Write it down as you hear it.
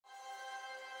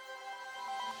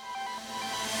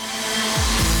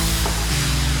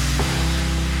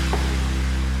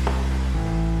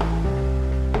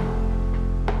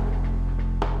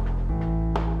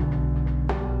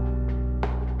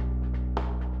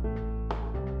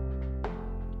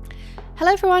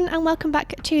Hello everyone and welcome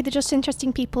back to the Just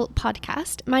Interesting People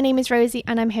podcast. My name is Rosie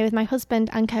and I'm here with my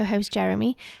husband and co-host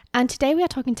Jeremy. And today we are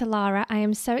talking to Lara. I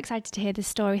am so excited to hear this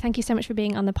story. Thank you so much for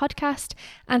being on the podcast.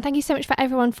 And thank you so much for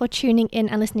everyone for tuning in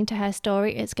and listening to her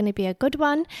story. It's going to be a good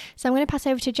one. So I'm going to pass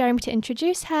over to Jeremy to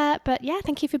introduce her. But yeah,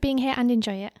 thank you for being here and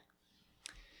enjoy it.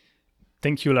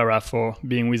 Thank you, Lara, for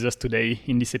being with us today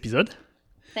in this episode.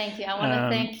 Thank you. I want to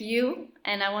thank you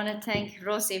and I want to thank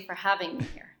Rosie for having me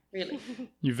here. Really.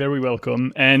 You're very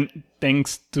welcome. And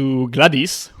thanks to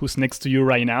Gladys, who's next to you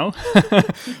right now,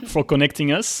 for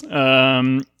connecting us.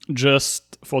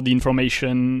 Just for the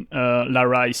information,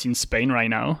 Lara is in Spain right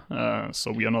now.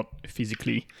 So we are not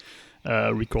physically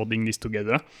recording this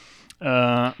together.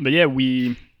 But yeah,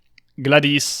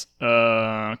 Gladys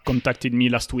contacted me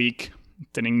last week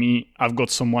telling me, I've got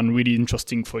someone really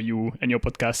interesting for you and your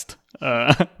podcast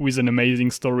with an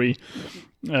amazing story.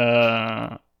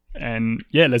 And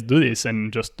yeah, let's do this.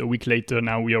 And just a week later,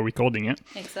 now we are recording it.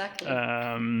 Exactly.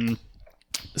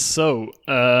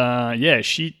 Yeah,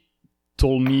 she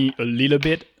told me a little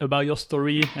bit about your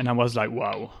story, and I was like,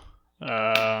 wow.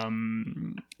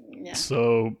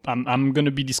 So I'm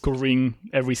gonna be discovering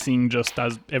everything just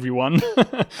as everyone.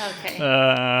 Okay.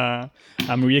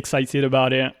 I'm really excited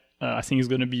about it. I think it's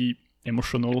gonna be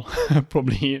emotional,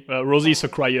 probably. Rosie is a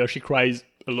crier; she cries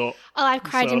a lot. Oh, I've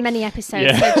cried in many episodes.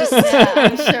 Yeah. So just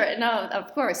I'm sure. No,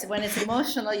 of course. When it's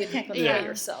emotional, you can't control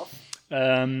yourself.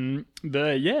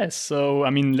 But yeah, so I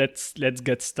mean, let's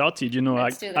get started. You know,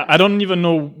 Let's do that. I don't even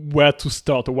know where to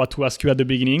start or what to ask you at the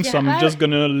beginning. So I'm just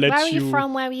gonna let you. Where are you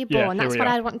from? Where were you born? Yeah, That's what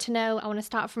I want to know. I want to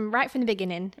start from the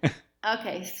beginning.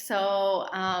 Okay, so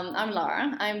I'm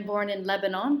Lara. I'm born in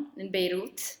Lebanon, in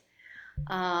Beirut,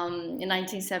 in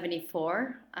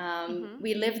 1974.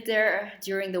 We lived there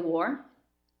during the war.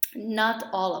 Not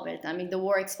all of it. I mean, the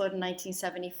war exploded in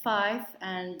 1975,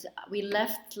 and we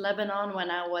left Lebanon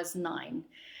when I was 9.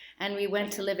 And we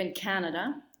went to live in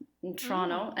Canada, in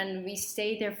Toronto, and we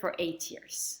stayed there for 8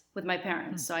 years with my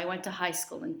parents. So I went to high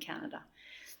school in Canada.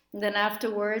 And then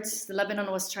afterwards, Lebanon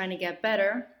was trying to get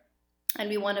better, and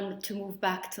we wanted to move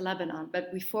back to Lebanon.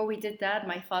 But before we did that,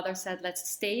 my father said, let's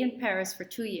stay in Paris for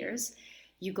 2 years.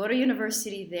 You go to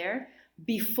university there,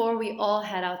 before we all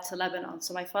head out to Lebanon.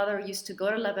 So my father used to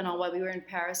go to Lebanon while we were in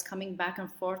Paris, coming back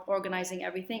and forth, organizing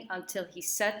everything until he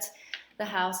set the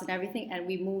house and everything. And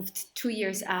we moved 2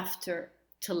 years after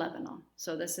to Lebanon.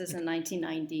 So this is in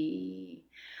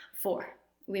 1994.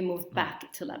 We moved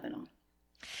back to Lebanon.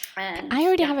 And I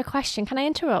already have a question. Can I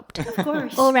interrupt? Of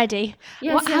course. Already.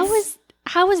 Yes,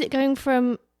 How was it going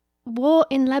from war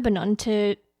in Lebanon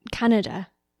to Canada?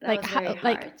 That was very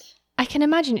hard. I can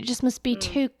imagine it just must be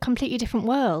two completely different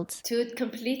worlds. Two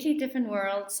completely different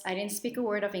worlds. I didn't speak a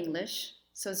word of English,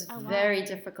 so it's very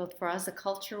difficult for us. The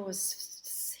culture was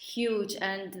huge,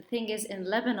 and the thing is, in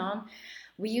Lebanon,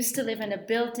 we used to live in a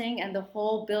building, and the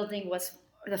whole building was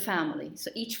the family.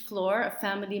 So each floor, a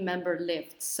family member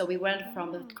lived. So we went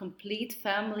from a complete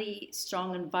family,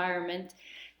 strong environment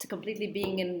to completely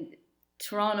being in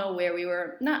Toronto, where we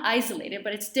were not isolated,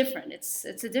 but it's different. It's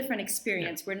a different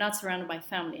experience. We're not surrounded by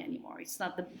family anymore. It's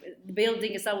not the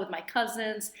building is not with my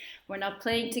cousins. We're not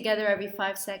playing together every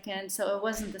 5 seconds. So it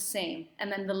wasn't the same.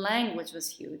 And then the language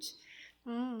was huge.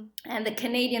 And the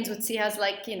Canadians would see us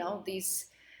like, these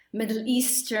Middle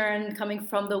Eastern coming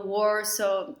from the war.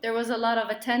 So there was a lot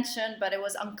of attention, but it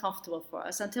was uncomfortable for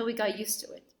us until we got used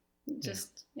to it.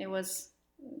 It was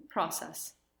a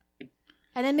process.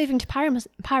 And then moving to Paris,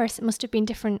 it must have been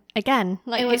different again.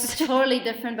 It was totally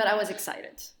different, but I was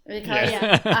excited because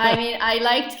I mean, I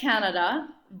liked Canada,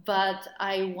 but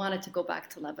I wanted to go back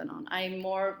to Lebanon. I'm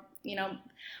more,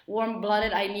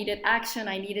 warm-blooded. I needed action.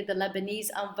 I needed the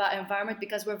Lebanese environment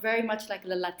because we're very much like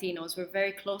the Latinos. We're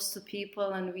very close to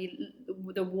people, and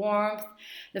the warmth,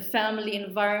 the family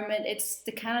environment.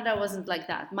 The Canada wasn't like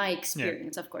that. My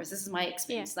experience, of course, this is my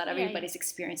experience. Not everybody's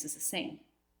experience is the same.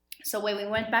 So when we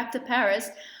went back to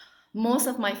Paris, most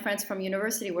of my friends from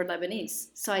university were Lebanese.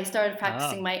 So I started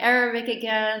practicing my Arabic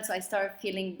again. So I started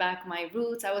feeling back my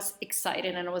roots. I was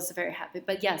excited and I was very happy.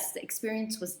 But yes, the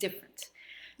experience was different.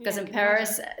 Because in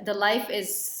Paris, the life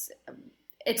it's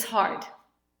hard.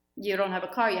 You don't have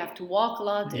a car. You have to walk a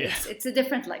lot. Yeah. It's a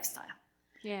different lifestyle.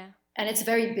 Yeah. And it's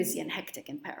very busy and hectic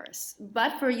in Paris.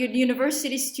 But for a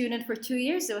university student for 2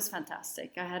 years, it was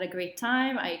fantastic. I had a great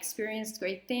time. I experienced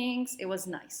great things. It was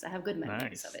nice. I have good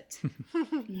memories of it.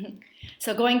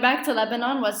 So going back to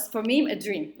Lebanon was, for me, a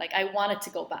dream. Like, I wanted to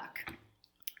go back.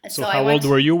 So how old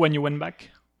were you when you went back?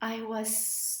 I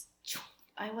was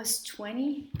I was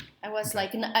 20. I was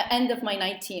like in the end of my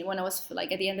 19, when I was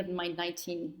like at the end of my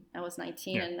 19, I was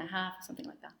 19 and a half, something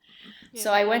like that. Yeah.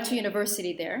 So I went to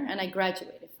university there and I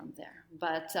graduated from there.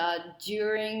 But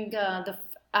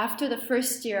after the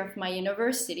first year of my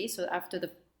university, so after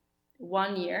the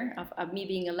 1 year of me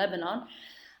being in Lebanon,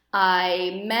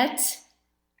 I met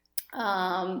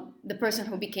the person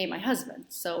who became my husband.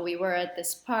 So we were at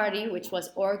this party, which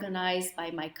was organized by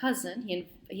my cousin.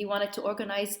 He wanted to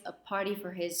organize a party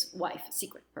for his wife, a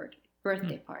secret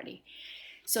birthday party.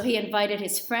 So he invited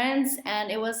his friends,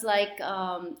 and it was like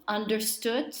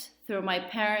understood through my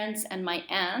parents and my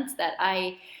aunt that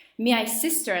my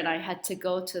sister and I had to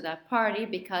go to that party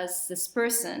because this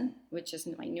person, which is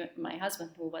my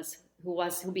husband,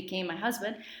 who became my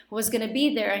husband, was going to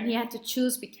be there, and he had to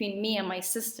choose between me and my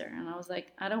sister. And I was like,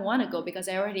 I don't want to go because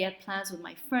I already had plans with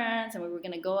my friends and we were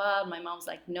going to go out. My mom was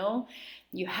like, no,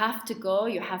 you have to go,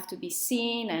 you have to be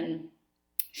seen. And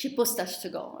she pushed us to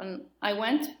go. And I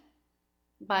went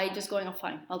by just going, oh,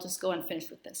 fine, I'll just go and finish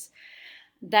with this.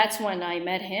 That's when I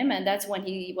met him, and that's when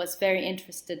he was very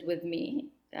interested with me.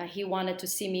 He wanted to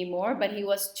see me more, but he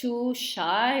was too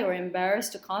shy or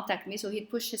embarrassed to contact me, so he'd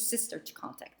push his sister to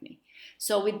contact me.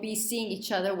 So we'd be seeing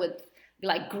each other with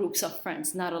like groups of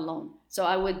friends, not alone. So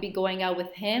I would be going out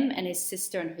with him and his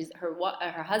sister and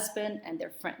her husband and their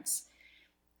friends.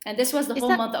 And this was the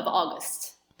whole month of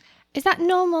August. Is that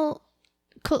normal,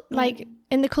 like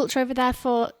in the culture over there,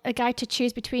 for a guy to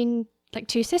choose between like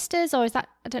two sisters, or is that,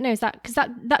 I don't know, is that, because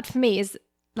that for me is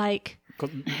like...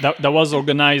 That was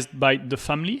organized by the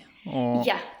family? Or?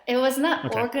 Yeah, it was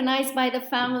not organized by the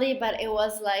family, but it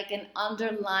was like an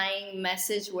underlying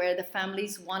message where the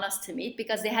families want us to meet,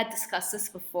 because they had discussed this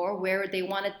before, where they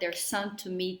wanted their son to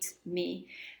meet me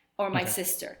or my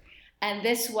sister. And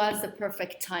this was the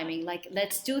perfect timing. Like,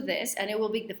 let's do this, and it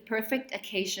will be the perfect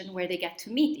occasion where they get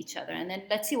to meet each other, and then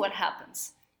let's see what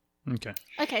happens.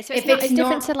 Okay, so it's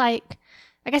different to like,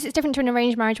 I guess it's different to an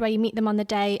arranged marriage where you meet them on the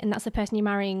day and that's the person you're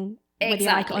marrying. Whether you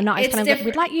like it or not, it's kind of like,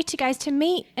 we'd like you two guys to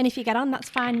meet, and if you get on, that's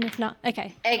fine, and if not,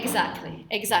 okay. Exactly.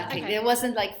 Okay. It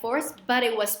wasn't like forced, but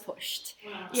it was pushed.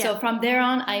 Yeah. So from there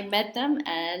on, I met them,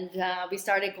 and we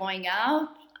started going out.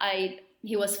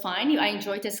 He was fine. I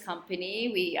enjoyed his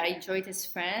company. I enjoyed his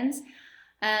friends.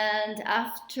 And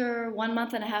after 1.5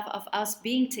 months of us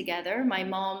being together, my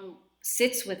mom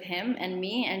sits with him and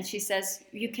me, and she says,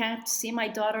 you can't see my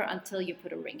daughter until you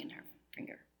put a ring in her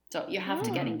finger. So you have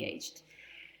to get engaged.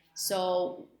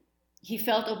 So he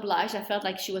felt obliged. I felt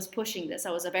like she was pushing this.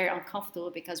 I was very uncomfortable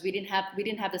because we didn't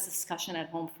have this discussion at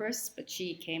home first, but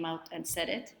she came out and said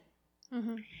it.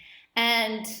 Mm-hmm.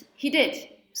 And he did.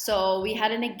 So we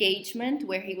had an engagement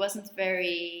where he wasn't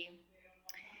very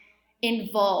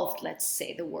involved, let's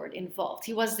say the word involved.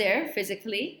 He was there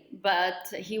physically,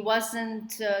 but he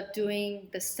wasn't doing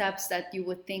the steps that you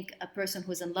would think a person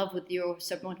who's in love with you or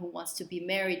someone who wants to be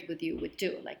married with you would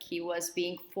do. Like, he was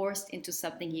being forced into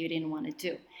something he didn't want to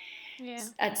do. Yeah.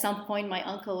 At some point, my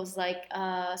uncle was like,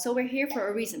 so we're here for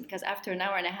a reason, because after 1.5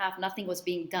 hours, nothing was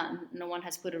being done. No one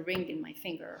has put a ring in my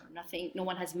finger. Nothing. No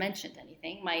one has mentioned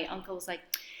anything. My uncle was like,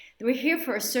 we're here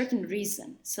for a certain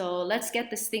reason, so let's get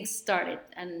this thing started.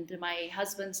 And my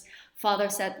husband's father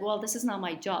said, well, this is not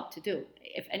my job to do.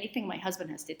 If anything, my husband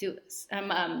has to do this.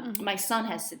 My son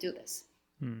has to do this.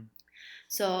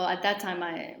 So at that time,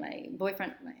 my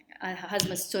boyfriend, my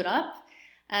husband stood up,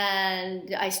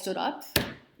 and I stood up,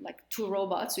 like two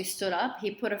robots. We stood up. He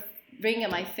put a ring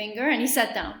in my finger, and he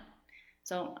sat down.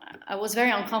 So I was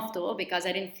very uncomfortable because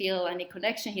I didn't feel any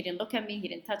connection. He didn't look at me. He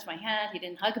didn't touch my hand. He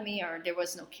didn't hug me, or there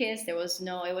was no kiss. It was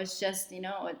just,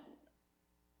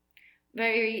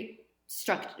 very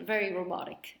structured, very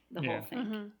robotic, the whole thing.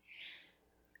 Mm-hmm.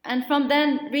 And from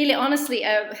then, really, honestly,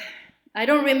 I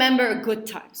don't remember good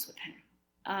times with him.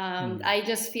 I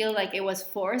just feel like it was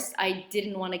forced. I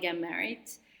didn't want to get married.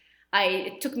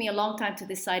 It took me a long time to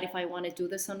decide if I want to do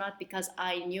this or not, because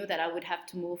I knew that I would have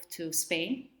to move to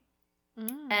Spain.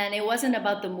 And it wasn't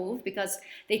about the move, because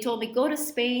they told me, go to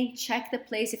Spain, check the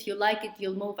place. If you like it,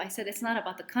 you'll move. I said, it's not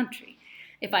about the country.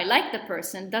 If I like the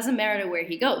person, doesn't matter where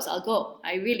he goes, I'll go.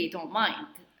 I really don't mind.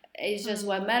 It's just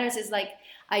what matters is, like,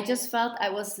 I just felt I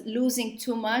was losing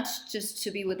too much just to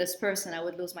be with this person. I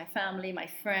would lose my family, my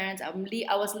friends. I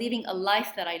was leaving a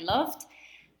life that I loved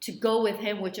to go with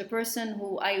him, with a person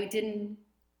who I didn't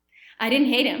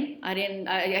hate him.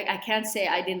 I can't say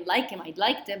I didn't like him. I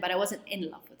liked him, but I wasn't in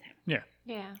love with him.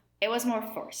 Yeah. It was more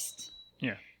forced.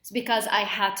 Yeah. It's because I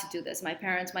had to do this. My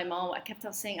parents, my mom, I kept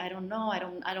on saying, I don't know.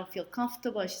 I don't feel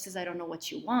comfortable. She says, I don't know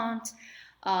what you want.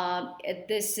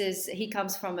 He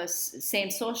comes from a same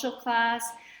social class.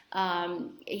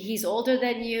 He's older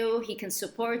than you. He can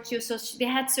support you. So they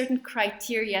had certain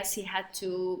criteria. He had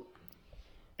to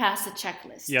pass a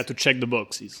checklist. Yeah, to check the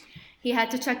boxes. He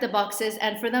had to check the boxes,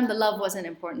 and for them, the love wasn't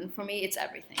important. For me, it's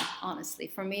everything, honestly.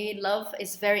 For me, love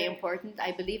is very important.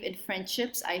 I believe in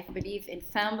friendships, I believe in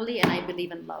family, and I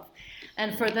believe in love.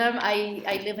 And for them,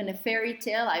 I live in a fairy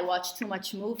tale. I watch too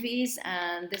much movies,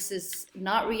 and this is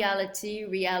not reality.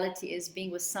 Reality is being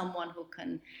with someone who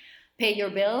can pay your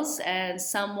bills and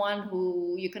someone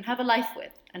who you can have a life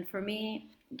with. And for me,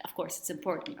 of course, it's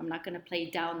important. I'm not going to play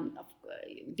down.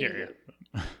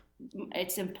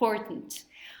 It's important.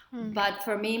 But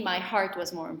for me, my heart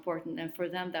was more important. And for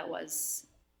them, that was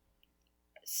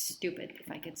stupid,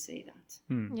 if I could say that.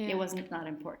 It wasn't not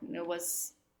important. It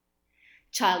was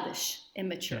childish,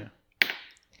 immature. Yeah.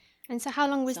 And so how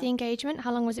long was the engagement?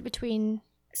 How long was it between...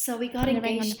 So we got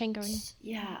engaged.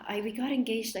 We got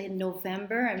engaged in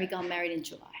November and we got married in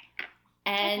July.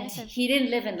 And he didn't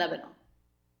live in Lebanon.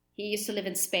 He used to live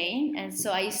in Spain. And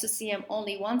so I used to see him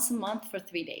only once a month for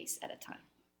 3 days at a time.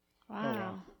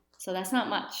 Wow. So that's not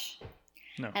much.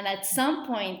 No. And at some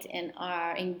point in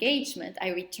our engagement, I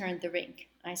returned the ring.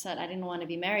 I said I didn't want to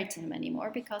be married to him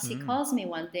anymore because he calls me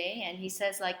one day and he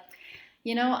says like,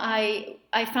 I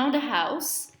found a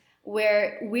house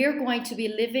where we're going to be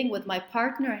living with my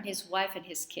partner and his wife and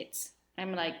his kids.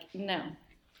 I'm like, no.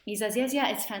 He says, yes,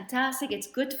 it's fantastic. It's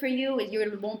good for you.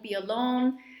 You won't be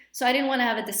alone. So I didn't want to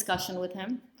have a discussion with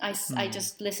him. I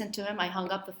just listened to him. I hung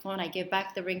up the phone. I gave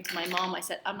back the ring to my mom. I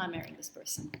said, I'm not marrying this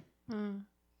person.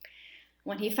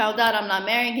 When he found out I'm not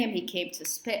marrying him, he came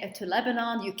to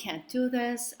Lebanon. You can't do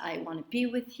this. I want to be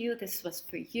with you. This was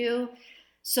for you.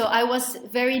 So I was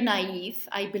very naive.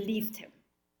 I believed him.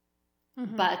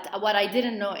 But what I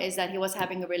didn't know is that he was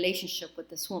having a relationship with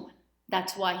this woman.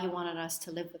 That's why he wanted us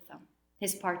to live with them,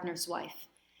 his partner's wife,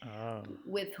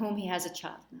 with whom he has a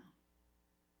child now.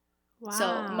 Wow.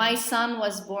 So my son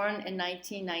was born in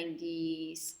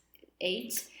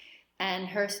 1998, and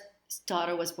her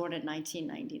daughter was born in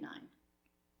 1999.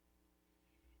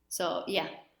 So yeah,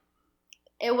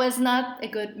 it was not a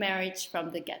good marriage from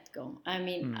the get-go. I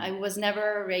mean, I was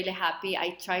never really happy.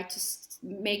 I tried to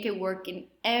make it work in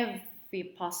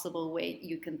every possible way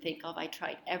you can think of. I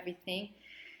tried everything.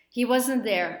 He wasn't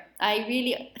there. I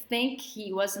really think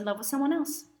he was in love with someone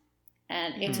else.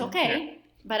 And it's okay. Yeah.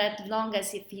 But as long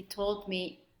as if he told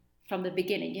me from the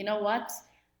beginning, you know what?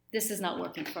 This is not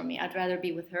working for me. I'd rather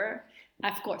be with her.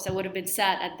 Of course, I would have been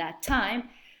sad at that time.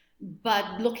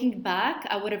 But looking back,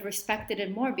 I would have respected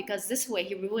it more because this way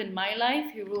he ruined my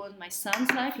life, he ruined my son's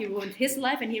life, he ruined his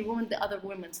life, and he ruined the other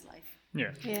woman's life.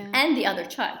 Yeah. And the other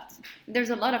child.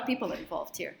 There's a lot of people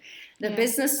involved here. The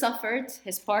business suffered.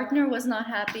 His partner was not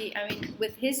happy. I mean,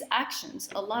 with his actions,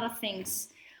 a lot of things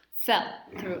fell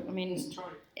through. I mean,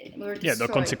 we were destroyed.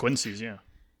 The consequences,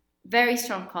 Very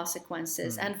strong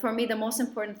consequences. And for me, the most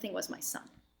important thing was my son.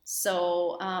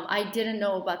 So I didn't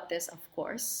know about this, of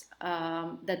course,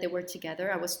 that they were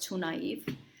together. I was too naive.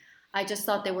 I just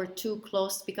thought they were too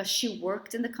close because she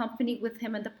worked in the company with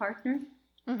him and the partner.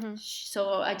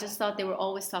 So I just thought they were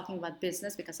always talking about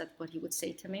business because that's what he would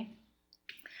say to me.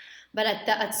 But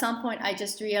at some point, I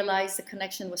just realized the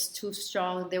connection was too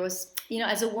strong. There was,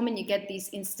 as a woman, you get these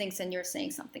instincts and you're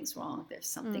saying something's wrong. There's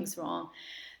something's wrong.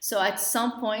 So at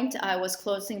some point, I was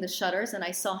closing the shutters and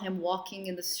I saw him walking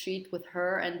in the street with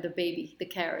her and the baby, the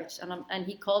carriage. And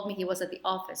he called me. He was at the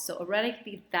office. So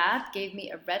already that gave me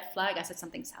a red flag. I said,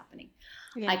 something's happening.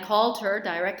 Yeah. I called her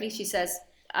directly. She says,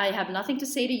 I have nothing to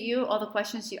say to you. All the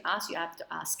questions you ask, you have to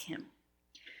ask him.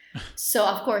 So,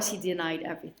 of course, he denied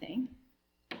everything.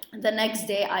 The next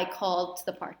day, I called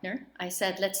the partner. I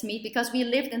said, let's meet because we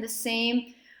lived in the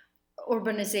same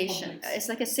urbanization. It's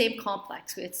like a same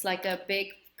complex. It's like a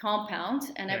big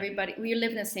compound and we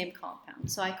live in the same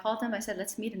compound. So I called him. I said,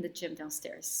 let's meet in the gym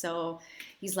downstairs. So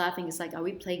he's laughing. He's like, are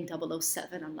we playing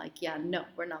 007? I'm like, yeah, no,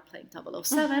 we're not playing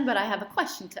 007, but I have a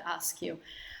question to ask you.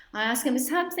 I asked him, is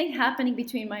something happening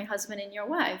between my husband and your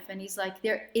wife? And he's like,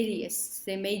 they're idiots.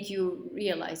 They made you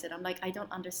realize it. I'm like, I don't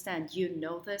understand. You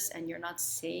know this and you're not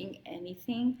saying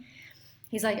anything.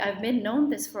 He's like, I've been known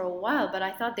this for a while, but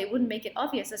I thought they wouldn't make it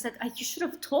obvious. I said, you should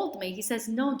have told me. He says,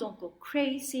 no, don't go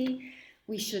crazy.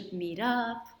 We should meet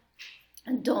up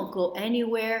and don't go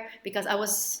anywhere because I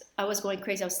was going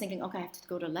crazy. I was thinking, okay, I have to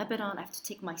go to Lebanon. I have to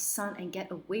take my son and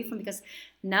get away from because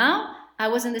now I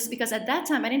was in this because at that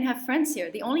time I didn't have friends here.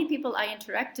 The only people I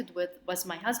interacted with was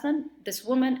my husband, this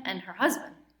woman, and her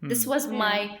husband. This was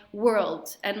my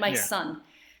world and my son.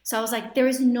 So I was like, there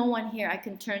is no one here I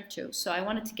can turn to. So I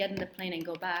wanted to get in the plane and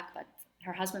go back, but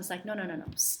her husband's like, no,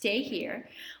 stay here.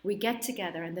 We get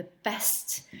together, and the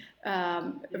best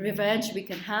revenge we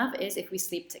can have is if we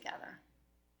sleep together.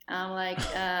 I'm like,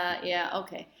 yeah,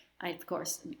 okay. Of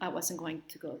course, I wasn't going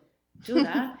to go do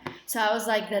that. So I was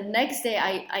like, the next day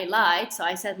I lied. So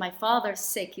I said, my father's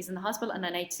sick. He's in the hospital, and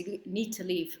I need to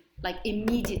leave like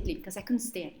immediately because I couldn't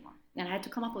stay anymore. And I had to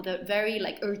come up with a very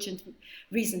like urgent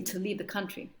reason to leave the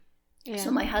country. Yeah.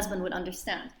 So my husband would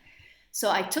understand. So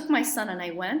I took my son and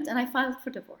I went and I filed for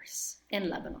divorce in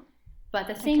Lebanon. But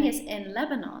the thing is, in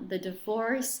Lebanon, the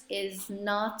divorce is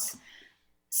not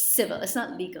civil. It's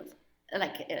not legal.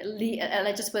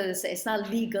 I just put it this way, it's not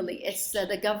legally. It's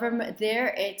the government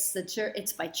there. It's the church.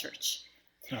 It's by church.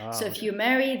 So if you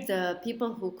marry, the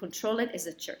people who control it is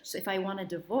a church. So if I want a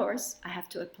divorce, I have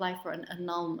to apply for an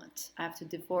annulment. I have to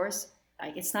divorce.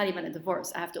 It's not even a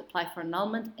divorce. I have to apply for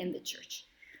annulment in the church.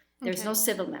 There's no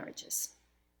civil marriages.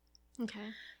 Okay.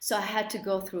 So I had to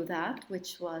go through that,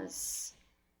 which was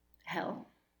hell,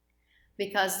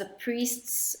 because the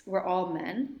priests were all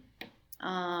men.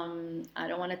 I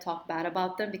don't want to talk bad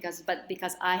about them because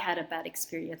I had a bad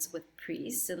experience with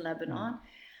priests in Lebanon.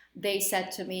 They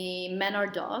said to me, men are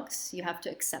dogs. You have to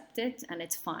accept it, and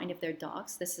it's fine if they're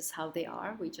dogs. This is how they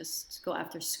are. We just go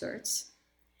after skirts.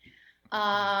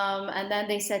 And then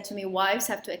they said to me, wives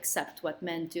have to accept what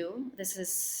men do. This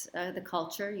is the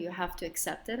culture. You have to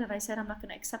accept it. And I said, I'm not going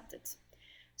to accept it.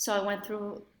 So I went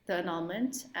through the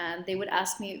annulment, and they would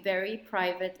ask me very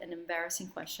private and embarrassing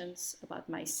questions about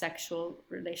my sexual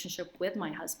relationship with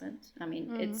my husband. I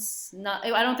mean, it's not,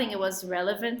 I don't think it was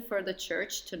relevant for the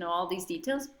church to know all these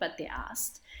details, but they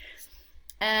asked.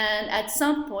 And at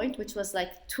some point, which was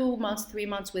like 2 months, 3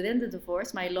 months within the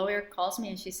divorce, my lawyer calls me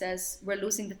and she says, we're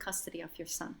losing the custody of your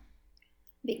son.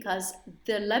 Because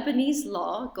the Lebanese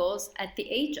law goes at the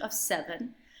age of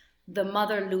 7, the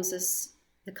mother loses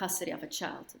the custody of a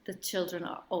child. The children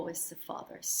are always the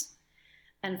father's.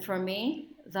 And for me,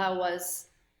 that was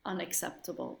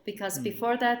unacceptable. Because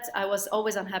before that, I was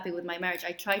always unhappy with my marriage.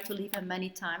 I tried to leave him many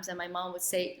times, and my mom would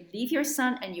say, leave your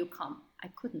son and you come. I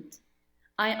couldn't.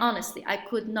 I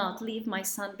could not leave my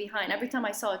son behind. Every time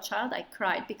I saw a child, I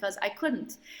cried because I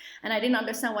couldn't. And I didn't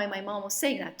understand why my mom was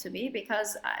saying that to me,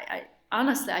 because I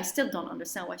honestly, I still don't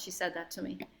understand why she said that to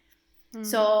me.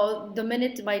 So the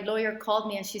minute my lawyer called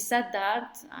me and she said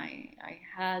that, I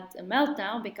had a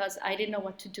meltdown because I didn't know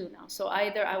what to do now. So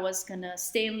either I was going to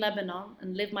stay in Lebanon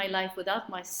and live my life without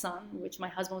my son, which my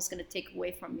husband was going to take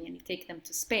away from me, and he'd take them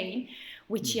to Spain,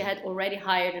 which he had already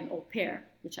hired an au pair,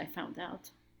 which I found out.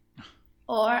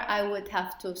 Or I would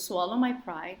have to swallow my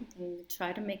pride and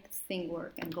try to make the thing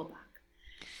work and go back.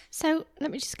 So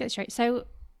let me just get straight. So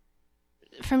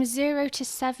from 0 to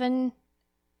 7,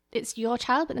 it's your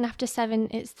child, but then after 7,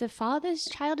 it's the father's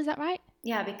child. Is that right?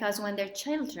 Yeah, because when they're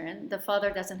children, the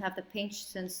father doesn't have the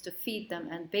patience to feed them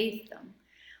and bathe them.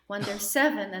 When they're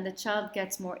 7 and the child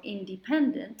gets more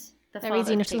independent, they're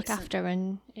easy enough to look after,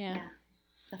 and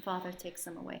the father takes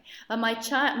them away. But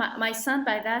my son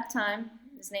by that time,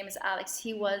 his name is Alex.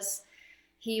 He was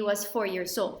 4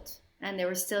 years old, and they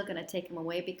were still going to take him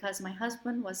away because my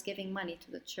husband was giving money to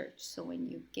the church. So when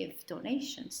you give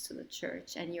donations to the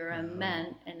church and you're a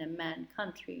man in a man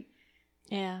country,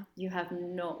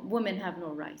 women have no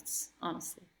rights.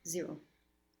 Honestly, zero.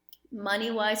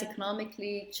 Money-wise,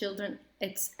 economically, children,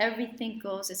 it's everything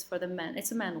goes. It's for the men.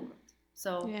 It's a man world.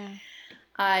 So.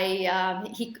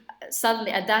 He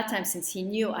suddenly at that time, since he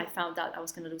knew I found out I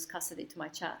was going to lose custody to my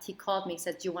child, he called me and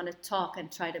said, do you want to talk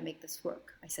and try to make this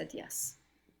work? I said, yes.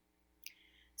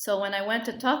 So when I went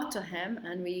to talk to him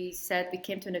and we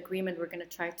came to an agreement, we're going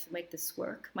to try to make this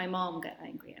work, my mom got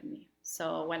angry at me.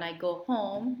 So when I go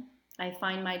home, I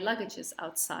find my luggages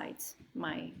outside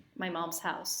my mom's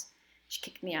house. She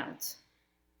kicked me out.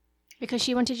 Because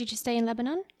she wanted you to stay in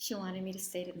Lebanon? She wanted me to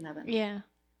stay in Lebanon. Yeah.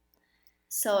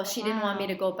 So she didn't want me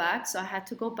to go back. So I had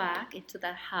to go back into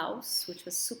that house, which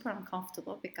was super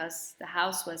uncomfortable because the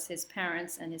house was his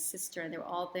parents and his sister, and they were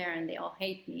all there, and they all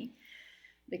hate me.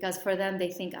 Because for them,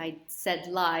 they think I said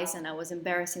lies and I was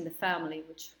embarrassing the family,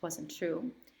 which wasn't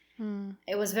true.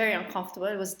 It was very uncomfortable.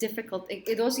 It was difficult.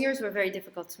 Those years were very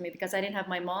difficult to me because I didn't have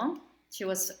my mom. She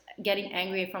was getting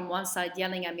angry from one side,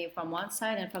 yelling at me from one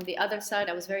side, and from the other side,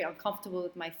 I was very uncomfortable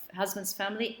with my husband's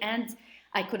family, and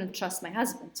I couldn't trust my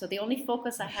husband. So the only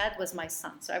focus I had was my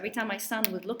son. So every time my son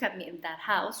would look at me in that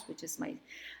house, which is my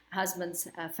husband's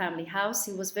family house,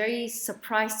 he was very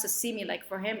surprised to see me. Like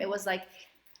for him, it was like,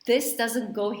 this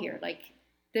doesn't go here. Like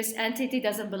this entity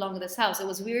doesn't belong in this house. It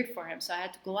was weird for him. So I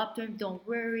had to go up to him, don't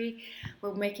worry,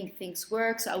 we're making things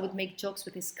work. So I would make jokes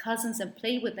with his cousins and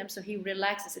play with them so he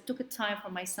relaxes. It took a time for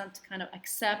my son to kind of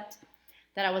accept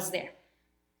that I was there.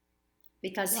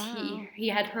 because he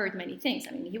had heard many things.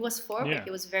 I mean, he was 4, but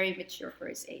he was very mature for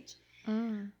his age.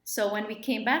 So when we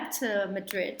came back to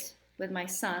Madrid with my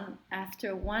son,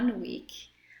 after 1 week,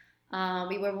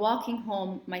 we were walking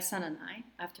home, my son and I,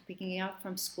 after picking him up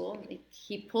from school.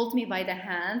 He pulled me by the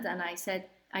hand, and I said,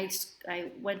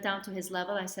 I went down to his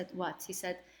level. I said, what? He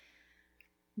said,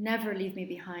 never leave me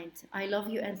behind. I love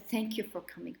you and thank you for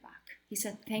coming back. He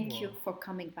said, thank you for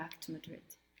coming back to Madrid.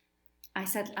 I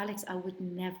said, Alex, I would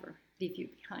never leave you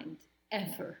behind,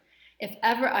 ever. If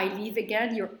ever I leave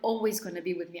again, you're always going to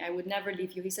be with me. I would never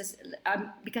leave you. He says,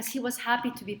 because he was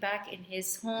happy to be back in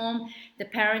his home. The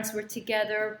parents were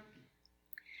together.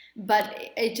 But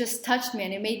it just touched me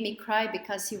and it made me cry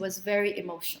because he was very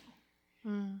emotional.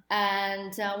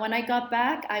 And when I got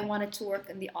back, I wanted to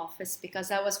work in the office because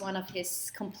that was one of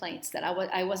his complaints, that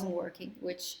I wasn't working,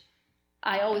 which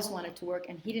I always wanted to work,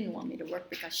 and he didn't want me to work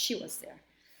because she was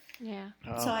there.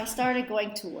 So I started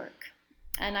going to work,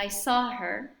 and I saw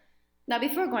her. Now,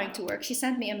 before going to work, she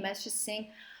sent me a message saying,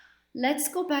 let's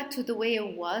go back to the way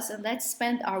it was and let's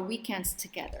spend our weekends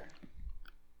together.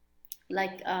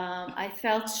 I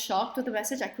felt shocked with the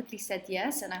message. I quickly said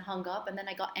yes, and I hung up, and then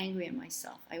I got angry at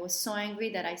myself. I was so angry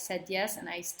that I said yes, and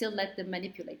I still let them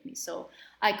manipulate me. So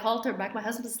I called her back. My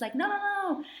husband was like,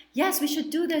 no. Yes, we should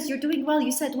do this. You're doing well.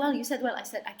 You said well. I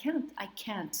said, I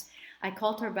can't. I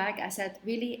called her back. I said,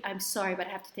 really, I'm sorry, but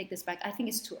I have to take this back. I think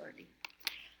it's too early.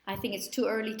 I think it's too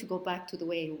early to go back to the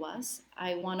way it was.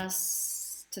 I want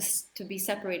us to be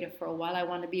separated for a while. I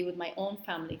want to be with my own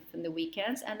family from the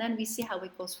weekends, and then we see how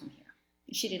it goes from here.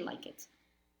 She didn't like it.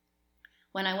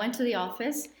 When I went to the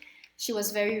office, she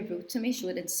was very rude to me. She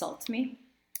would insult me.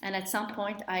 And at some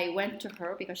point, I went to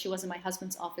her because she was in my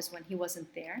husband's office when he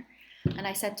wasn't there. And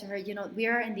I said to her, we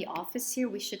are in the office here.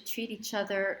 We should treat each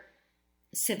other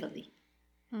civilly.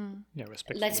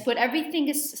 Respectfully. Let's put everything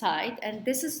aside. And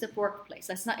this is the workplace.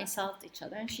 Let's not insult each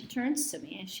other. And she turns to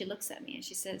me and she looks at me and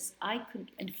she says,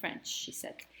 in French, she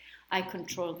said, I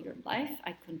control your life,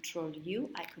 I control you,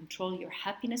 I control your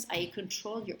happiness, I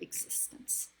control your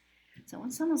existence. So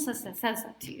when someone says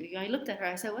that to you, I looked at her,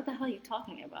 I said, what the hell are you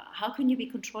talking about? How can you be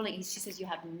controlling? She says, you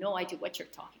have no idea what you're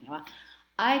talking about.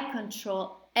 I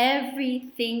control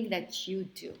everything that you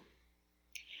do.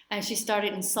 And she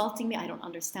started insulting me. I don't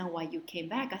understand why you came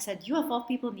back. I said, you of all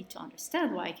people need to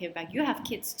understand why I came back. You have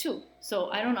kids too. So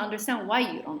I don't understand why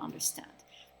you don't understand.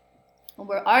 When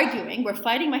we're arguing, we're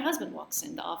fighting. My husband walks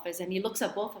in the office and he looks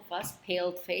at both of us,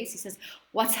 pale face. He says,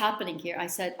 what's happening here? I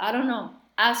said, I don't know.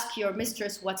 Ask your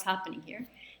mistress what's happening here.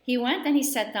 He went and he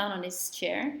sat down on his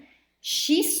chair.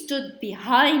 She stood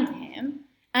behind him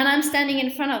and I'm standing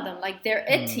in front of them like they're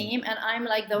a team, and I'm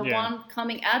like the one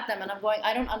coming at them, and I'm going,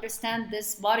 I don't understand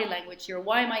this body language here.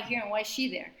 Why am I here and why is she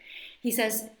there? He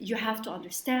says, you have to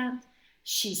understand.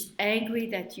 She's angry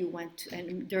that you went to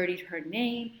and dirtied her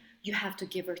name. You have to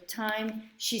give her time.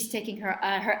 She's taking her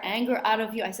anger out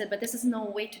of you. I said, but this is no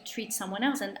way to treat someone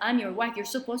else. And I'm your wife. You're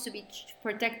supposed to be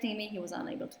protecting me. He was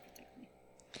unable to protect me.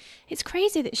 It's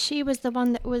crazy that she was the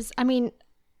one that was, I mean,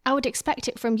 I would expect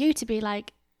it from you to be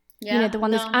like, the one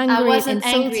that's angry and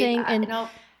insulting.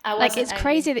 It's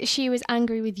crazy that she was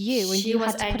angry with you and you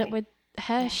had to put up with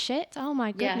her shit. Oh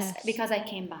my goodness. Yes, because I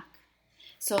came back.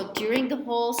 So during the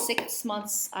whole 6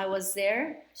 months I was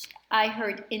there, I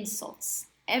heard insults.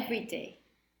 Every day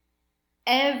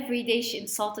she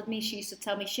insulted me. She used to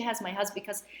tell me she has my husband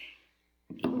because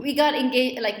we got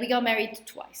engaged, we got married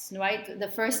twice, right? The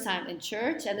first time in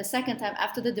church, and the second time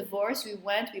after the divorce, we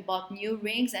bought new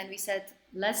rings, and we said,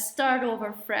 let's start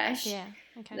over fresh.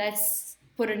 Let's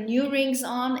put new rings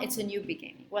on. It's a new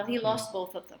beginning. Well, he lost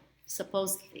both of them,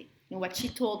 supposedly. And what she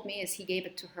told me is he gave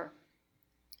it to her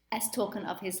as token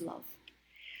of his love,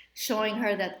 showing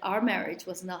her that our marriage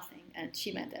was nothing and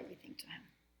she meant everything to him.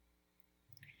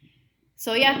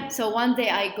 So one day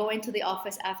I go into the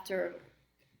office after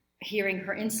hearing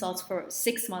her insults for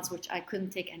 6 months, which I couldn't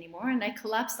take anymore, and I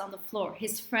collapsed on the floor.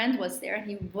 His friend was there, and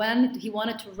he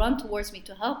wanted to run towards me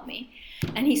to help me,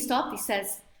 and he stopped. He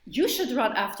says, you should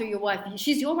run after your wife.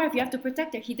 She's your wife. You have to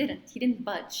protect her. He didn't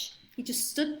budge. He just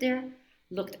stood there,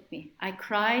 looked at me. I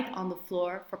cried on the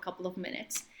floor for a couple of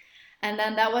minutes, and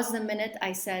then that was the minute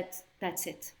I said, that's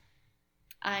it.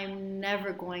 I'm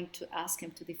never going to ask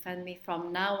him to defend me.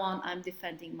 From now on, I'm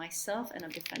defending myself and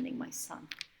I'm defending my son.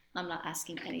 I'm not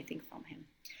asking anything from him.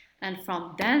 And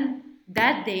from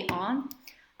that day on,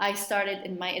 I started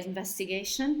in my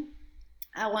investigation.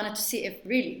 I wanted to see if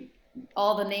really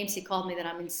all the names he called me that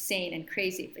I'm insane and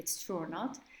crazy, if it's true or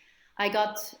not. I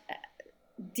got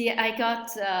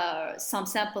some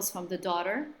samples from the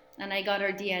daughter And I got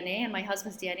her DNA and my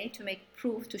husband's DNA to make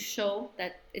proof to show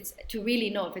that it's to really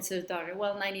know if it's his daughter.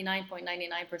 Well,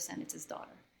 99.99% it's his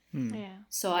daughter. Yeah.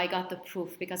 So I got the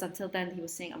proof because until then he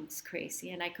was saying I'm just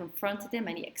crazy, and I confronted him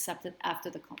and he accepted after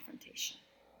the confrontation.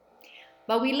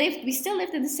 But we still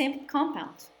lived in the same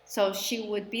compound. So she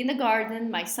would be in the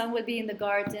garden, my son would be in the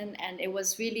garden, and it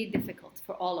was really difficult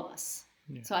for all of us.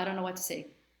 Yeah. So I don't know what to say.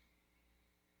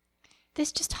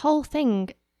 This just whole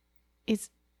thing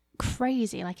is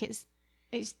crazy. Like it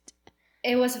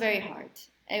was very hard.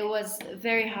 It was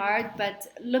very hard, but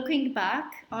looking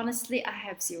back, honestly, I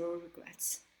have zero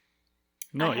regrets.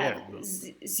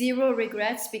 Zero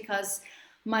regrets because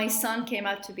my son came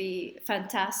out to be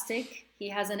fantastic. He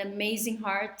has an amazing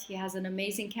heart. He has an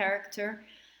amazing character.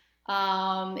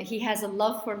 He has a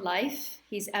love for life.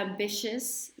 He's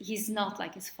ambitious. He's not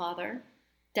like his father.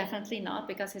 Definitely not,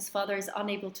 because his father is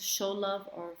unable to show love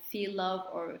or feel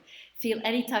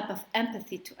any type of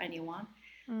empathy to anyone.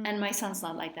 And my son's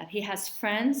not like that. He has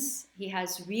friends. He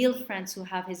has real friends who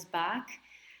have his back.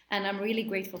 And I'm really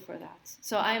grateful for that.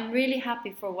 So I'm really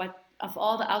happy for of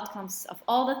all the outcomes, of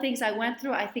all the things I went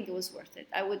through. I think it was worth it.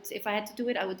 If I had to do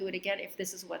it, I would do it again if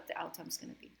this is what the outcome's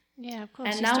going to be. Yeah, of course.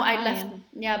 And now I left.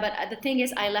 Yeah, but the thing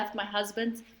is, I left my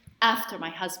husband after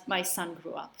my son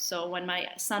grew up. So when my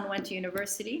son went to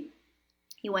university,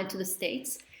 he went to the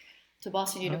States, to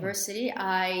Boston University,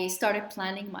 I started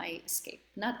planning my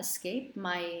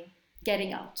my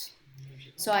getting out.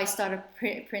 So I started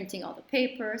printing all the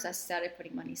papers. I started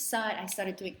putting money aside. I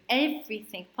started doing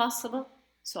everything possible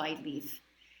so I leave.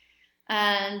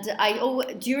 And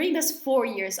during this 4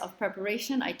 years of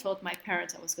preparation, I told my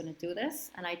parents I was going to do this.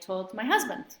 And I told my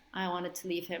husband I wanted to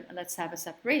leave him and let's have a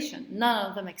separation. None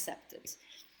of them accepted.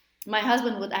 My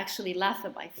husband would actually laugh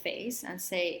at my face and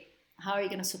say, how are you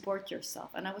going to support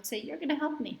yourself? And I would say, you're going to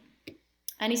help me.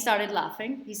 And he started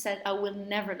laughing. He said, I will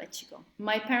never let you go.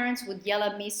 My parents would yell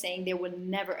at me saying they would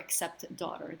never accept a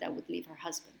daughter that would leave her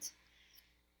husband.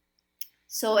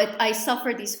 So I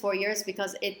suffered these 4 years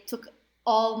because it took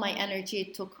all my energy.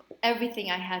 It took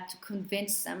everything I had to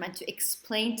convince them and to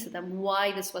explain to them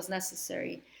why this was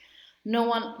necessary. No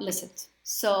one listened.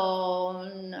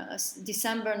 So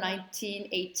December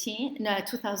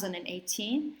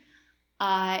 2018,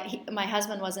 my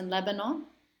husband was in Lebanon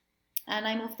and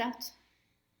I moved out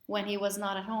when he was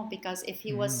not at home, because if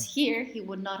he was here, he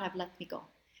would not have let me go.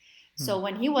 So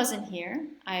when he wasn't here,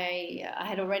 I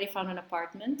had already found an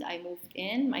apartment. I moved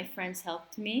in. My friends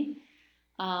helped me.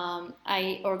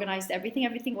 I organized everything.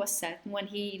 Everything was set. When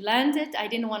he landed, I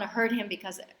didn't want to hurt him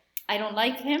because I don't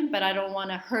like him, but I don't want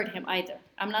to hurt him either.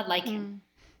 I'm not like him.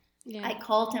 Yeah. I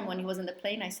called him when he was in the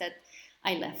plane. I said,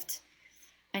 I left.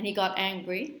 And he got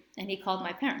angry and he called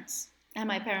my parents. And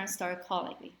my parents started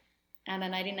calling me. And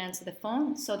then I didn't answer the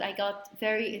phone. So I got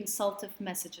very insultive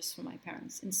messages from my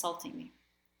parents, insulting me.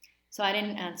 So I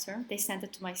didn't answer. They sent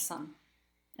it to my son.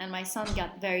 And my son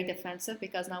got very defensive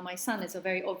because now my son is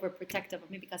very overprotective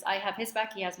of me because I have his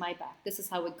back, he has my back. This is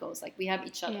how it goes. Like we have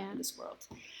each other in this world.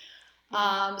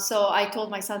 So I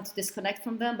told my son to disconnect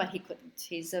from them, but he couldn't.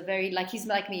 He's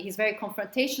like me. He's very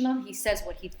confrontational. He says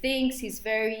what he thinks.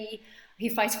 He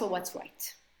fights for what's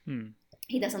right.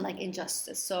 He doesn't like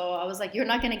injustice. So I was like, you're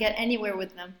not going to get anywhere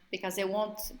with them because they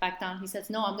won't back down. He says,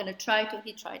 no, I'm going to try to.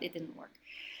 He tried. It didn't work.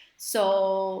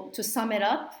 So to sum it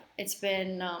up, it's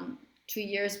been 2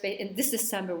 years. In this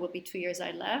December will be 2 years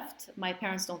I left. My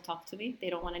parents don't talk to me. They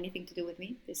don't want anything to do with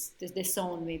me. They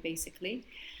disown me, basically.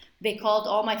 They called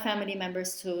all my family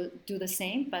members to do the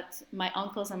same, but my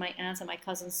uncles and my aunts and my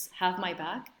cousins have my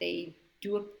back. They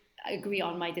do agree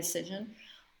on my decision.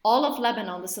 All of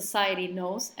Lebanon, the society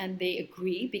knows, and they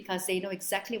agree because they know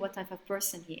exactly what type of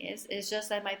person he is. It's just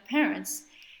that my parents,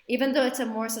 even though it's a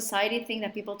more society thing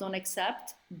that people don't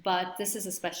accept, but this is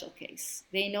a special case.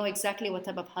 They know exactly what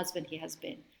type of husband he has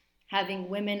been. Having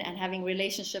women and having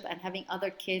relationship and having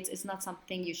other kids is not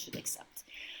something you should accept.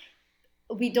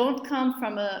 We come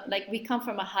from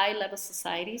a high level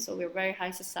society, so we're very high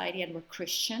society and we're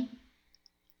Christian.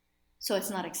 So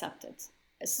it's not accepted.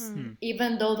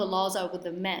 Even though the laws are with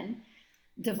the men,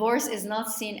 divorce is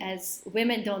not seen as,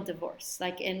 women don't divorce.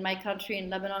 Like in my country, in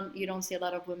Lebanon, you don't see a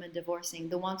lot of women divorcing.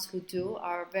 The ones who do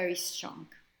are very strong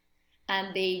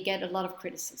and they get a lot of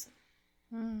criticism.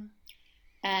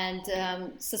 And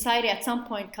society at some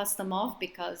point cuts them off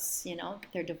because,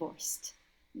 they're divorced.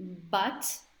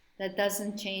 But that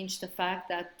doesn't change the fact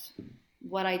that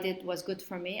what I did was good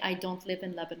for me. I don't live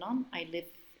in Lebanon. I live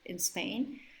in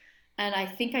Spain. And I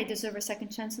think I deserve a second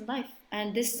chance in life.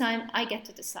 And this time I get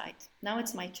to decide. Now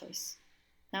it's my choice.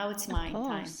 Now it's my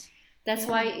time. That's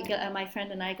why my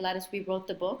friend and I, Gladys, we wrote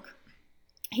the book.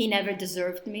 He never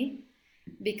deserved me.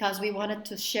 because we wanted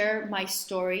to share my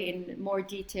story in more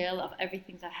detail of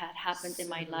everything that had happened in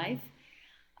my life.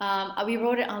 We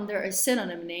wrote it under a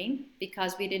pseudonym name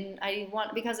because I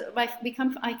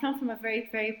come from a very,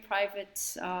 very private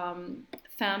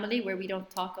family where we don't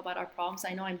talk about our problems.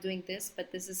 I know I'm doing this,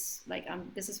 but this is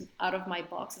out of my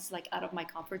box. It's like out of my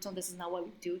comfort zone. This is not what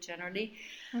we do generally.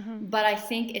 But I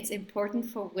think it's important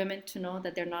for women to know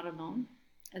that they're not alone,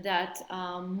 that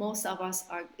most of us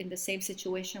are in the same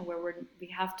situation where we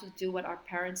have to do what our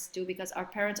parents do, because our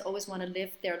parents always want to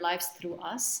live their lives through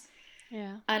us.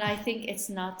 Yeah. And I think it's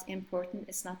not important.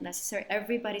 It's not necessary.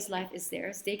 Everybody's life is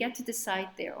theirs. They get to decide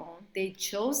their own. They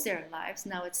chose their lives.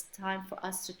 Now it's time for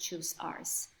us to choose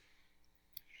ours.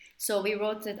 So we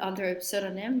wrote it under a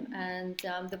pseudonym, and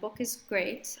the book is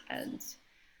great. And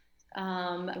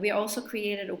we also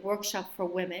created a workshop for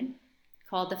women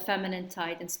called The Feminine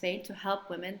Tide in Spain to help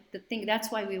women. That's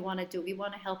why we want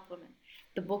to help women.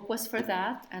 The book was for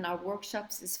that, and our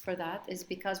workshops is for that, is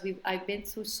because I've been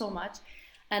through so much.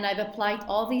 And I've applied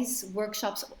all these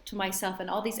workshops to myself and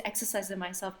all these exercises in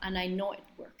myself, and I know it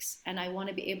works. And I want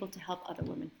to be able to help other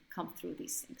women come through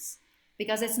these things,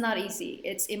 because it's not easy.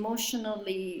 It's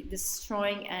emotionally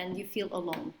destroying, and you feel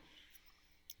alone.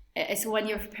 It's when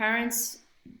your parents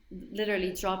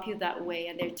literally drop you that way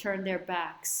and they turn their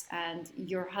backs, and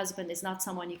your husband is not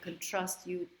someone you can trust.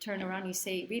 You turn around, you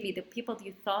say, really, the people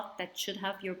you thought that should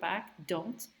have your back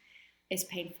don't. Is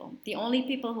painful. The only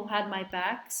people who had my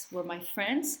backs were my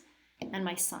friends and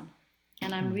my son.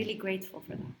 And I'm really grateful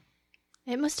for that.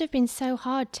 It must have been so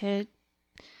hard to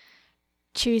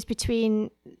choose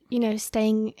between,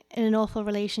 staying in an awful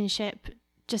relationship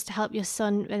just to help your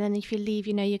son. And then if you leave,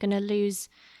 you're going to lose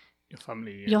your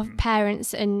family, your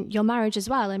parents, and your marriage as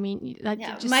well. I mean,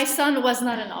 my son was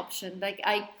not an option. Like,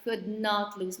 I could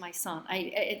not lose my son.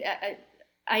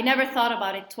 I never thought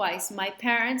about it twice. My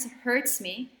parents hurts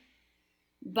me,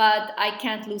 but I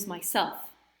can't lose myself.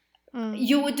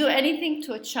 You would do anything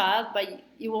to a child, but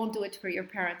you won't do it for your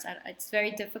parents. And it's very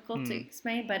difficult to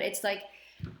explain, but it's like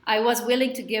I was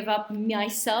willing to give up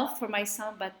myself for my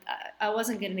son, but I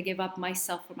wasn't going to give up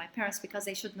myself for my parents, because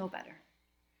they should know better.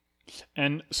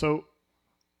 And so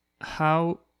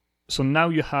now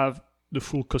you have the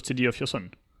full custody of your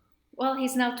son? Well,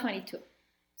 he's now 22.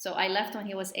 So I left when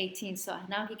he was 18, so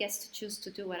now he gets to choose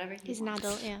to do whatever he wants. He's an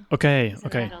adult, yeah. Okay.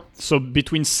 So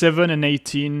between 7 and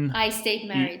 18... I stayed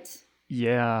married.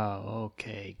 Yeah,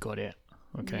 okay, got it.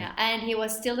 Okay. Yeah, and he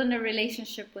was still in a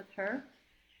relationship with her.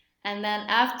 And then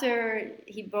after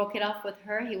he broke it off with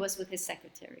her, he was with his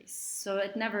secretaries. So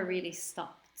it never really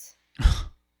stopped.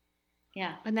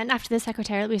 Yeah. And then after the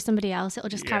secretary, it'll be somebody else. It'll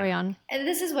just carry on. And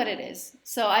this is what it is.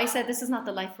 So I said, this is not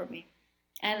the life for me.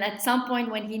 And at some point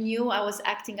when he knew I was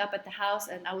acting up at the house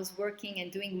and I was working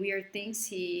and doing weird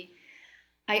things,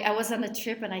 I was on a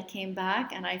trip and I came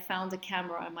back and I found a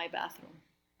camera in my bathroom.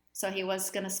 So he was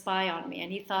going to spy on me,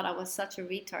 and he thought I was such a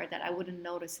retard that I wouldn't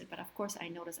notice it. But of course I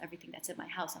notice everything that's in my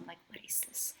house. I'm like, what is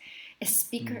this? A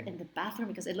speaker in the bathroom?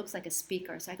 Because it looks like a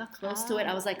speaker. So I got close to it.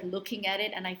 I was like looking at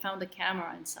it, and I found a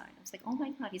camera inside. I was like, oh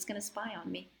my God, he's going to spy on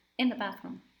me in the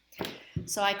bathroom.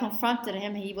 So I confronted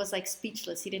him. He was like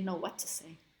speechless. He didn't know what to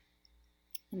say.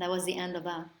 And that was the end of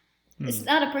that. It's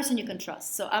not a person you can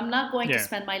trust. So I'm not going to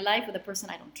spend my life with a person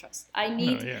I don't trust.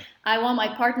 I want my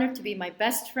partner to be my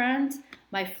best friend,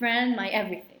 my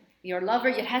everything. Your lover,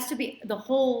 it has to be the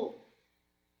whole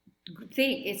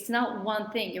thing. It's not one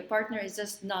thing. Your partner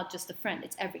is not just a friend.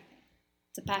 It's everything.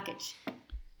 It's a package.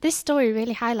 This story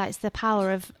really highlights the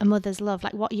power of a mother's love,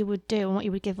 like what you would do and what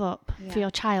you would give up for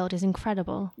your child is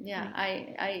incredible. Yeah,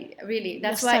 I really,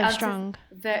 that's You're why so strong.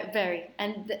 Very.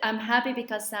 And I'm happy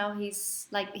because now he's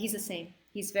the same.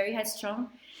 He's very headstrong.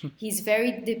 He's very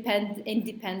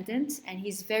independent, and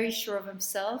he's very sure of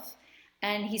himself.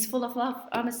 And he's full of love,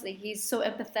 honestly. He's so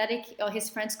empathetic. His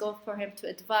friends go for him to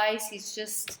advice. He's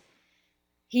just...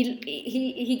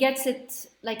 He gets it,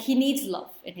 like he needs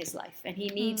love in his life, and he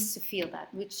needs to feel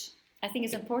that, which I think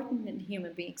is important in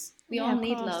human beings. We all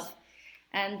need love.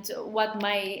 And what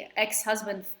my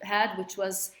ex-husband had, which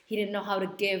was he didn't know how to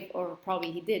give, or probably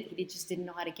he did. He just didn't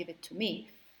know how to give it to me.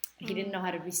 He didn't know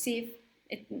how to receive.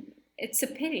 It's a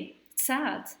pity. It's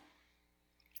sad.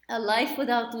 A life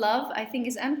without love, I think,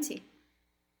 is empty.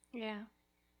 Yeah.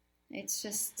 It's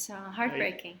just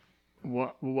heartbreaking.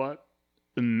 What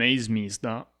amazed me is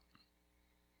that,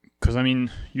 because I mean,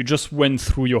 you just went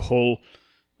through your whole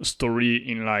story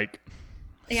in like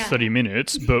 30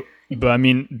 minutes, but I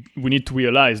mean, we need to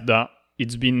realize that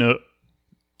it's been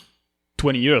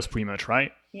 20 years pretty much,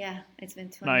 right? Yeah, it's been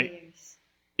 20 years.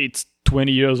 It's 20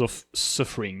 years of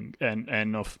suffering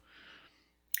and of...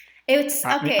 It's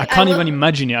I mean, okay. I can't even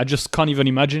imagine it. I just can't even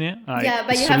imagine it. Yeah,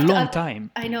 but it's you a have long to.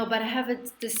 time. I know, but I have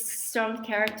this strong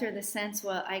character in the sense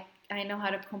where I know how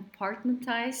to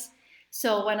compartmentalize.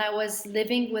 So when I was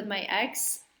living with my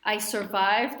ex, I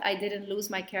survived. I didn't lose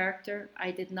my character.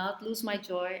 I did not lose my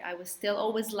joy. I was still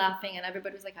always laughing, and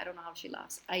everybody was like, "I don't know how she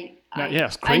laughs." It's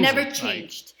I crazy. never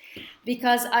changed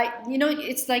because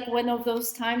it's like one of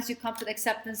those times you come to the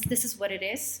acceptance. This is what it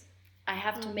is. I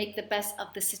have to make the best of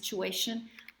the situation.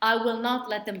 I will not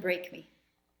let them break me.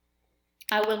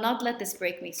 I will not let this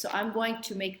break me. So I'm going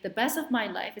to make the best of my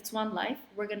life. It's one life.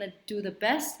 We're going to do the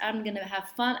best. I'm going to have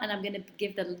fun, and I'm going to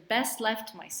give the best life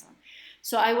to my son.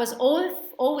 So I was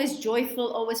always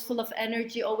joyful, always full of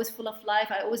energy, always full of life.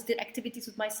 I always did activities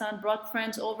with my son, brought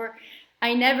friends over.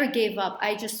 I never gave up.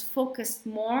 I just focused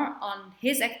more on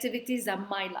his activities than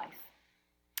my life.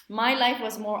 My life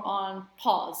was more on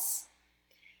pause.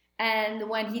 And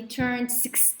when he turned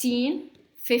 16,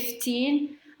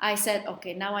 15, I said,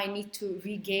 okay, now I need to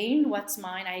regain what's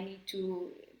mine. I need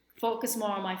to focus more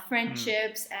on my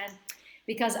friendships. And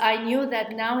because I knew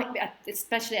that now,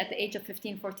 especially at the age of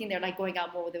 15, 14, they're like going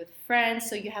out more with friends.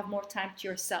 So you have more time to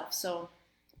yourself. So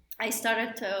I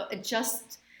started to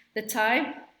adjust the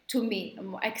time to me.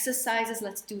 More exercises,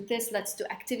 let's do this, let's do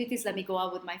activities, let me go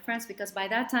out with my friends. Because by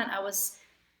that time I was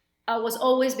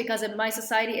always, because in my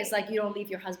society, it's like you don't leave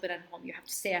your husband at home. You have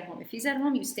to stay at home. If he's at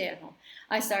home, you stay at home.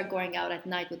 I started going out at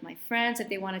night with my friends. If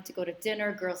they wanted to go to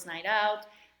dinner, girls' night out.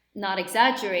 Not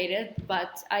exaggerated,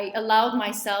 but I allowed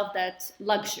myself that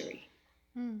luxury,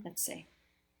 let's say.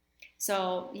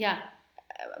 So, yeah.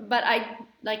 But I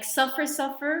like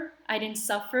suffer. I didn't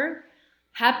suffer.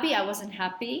 Happy, I wasn't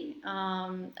happy.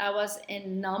 I was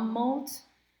in numb mode.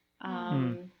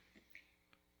 I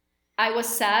was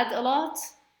sad a lot.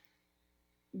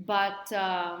 But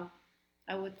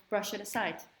I would brush it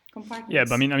aside. Compartments. Yeah,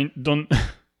 but I mean,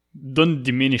 don't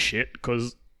diminish it,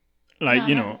 because, like,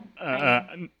 no,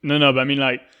 but I mean,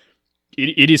 like,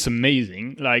 it is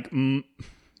amazing. Like, I'm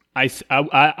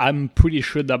pretty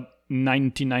sure that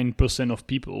 99% of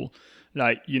people,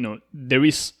 like, you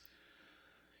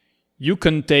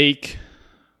can take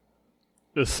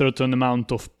a certain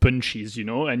amount of punches,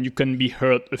 and you can be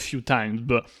hurt a few times,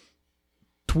 but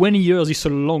 20 years is a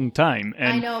long time.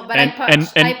 And, I know, but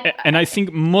and I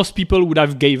think most people would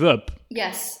have gave up.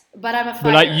 Yes, but I'm a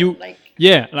fighter. But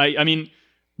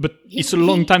but it's a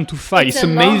long time to fight. It's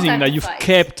amazing that you've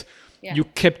kept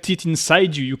it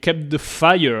inside you. You kept the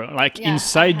fire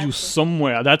inside you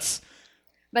somewhere.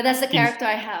 But that's the character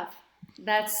I have.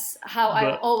 That's how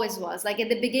I always was. Like in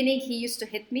the beginning, he used to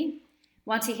hit me.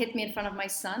 Once he hit me in front of my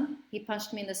son. He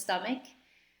punched me in the stomach.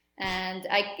 And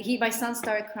my son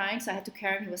started crying, so I had to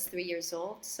carry him. He was 3 years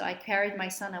old. So I carried my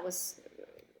son. I was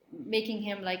making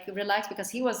him like relax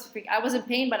because I was in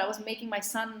pain, but I was making my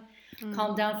son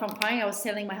calm down from crying. I was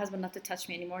telling my husband not to touch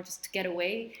me anymore, just to get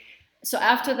away. So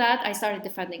after that, I started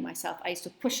defending myself. I used to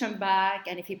push him back,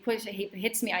 and if he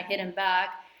hits me, I hit him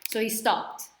back. So he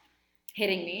stopped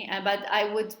hitting me. But I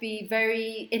would be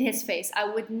very in his face. I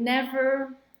would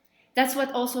never. That's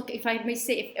what also, if I may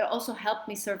say, it also helped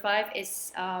me survive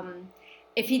is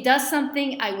if he does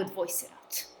something, I would voice it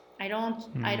out. I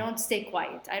don't stay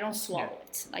quiet. I don't swallow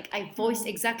it. Like I voiced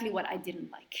exactly what I didn't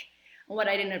like and what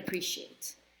I didn't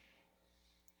appreciate.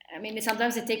 I mean,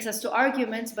 sometimes it takes us to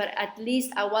arguments, but at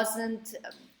least I wasn't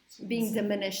being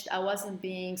diminished. I wasn't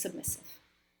being submissive.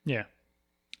 Yeah.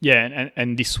 Yeah,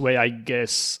 and this way, I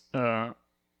guess,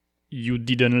 you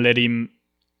didn't let him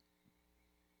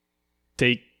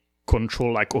take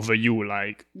control over you,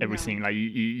 everything. No.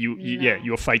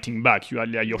 You're fighting back. You are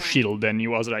your shield, and he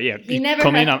was like, he never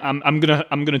come in. I'm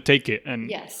gonna take it. And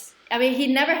yes, I mean, he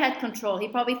never had control. He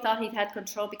probably thought he had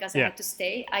control because I had to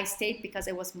stay. I stayed because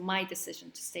it was my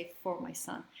decision to stay for my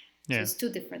son. So it's two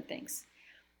different things.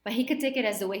 But he could take it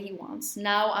as the way he wants.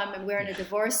 Now we're in a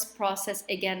divorce process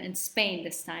again in Spain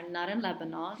this time, not in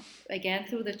Lebanon. Again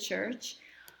through the church,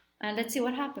 and let's see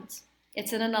what happens.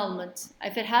 It's an annulment.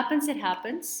 If it happens, it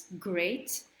happens.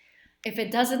 Great. If it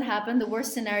doesn't happen, the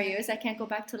worst scenario is I can't go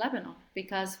back to Lebanon.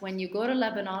 Because when you go to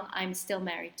Lebanon, I'm still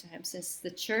married to him. Since the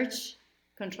church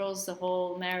controls the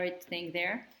whole marriage thing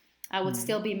there, I would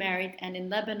still be married. And in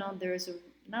Lebanon, there is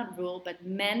not rule, but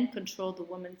men control the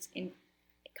women's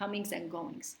comings and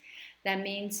goings. That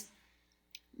means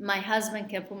my husband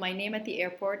can put my name at the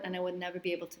airport and I would never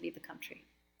be able to leave the country.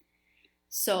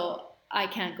 So I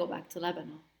can't go back to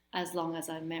Lebanon as long as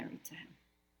I'm married to him,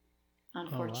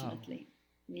 unfortunately.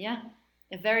 Oh, wow. Yeah,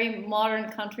 a very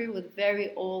modern country with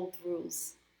very old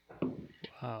rules.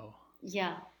 Wow.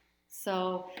 Yeah,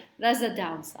 so that's the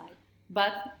downside.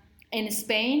 But In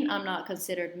Spain, I'm not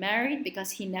considered married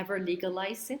because he never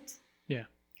legalized it. Yeah.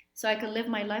 So I can live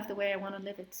my life the way I want to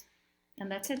live it. And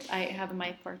that's it. I have my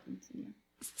apartment. Yeah.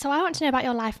 So I want to know about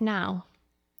your life now.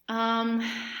 How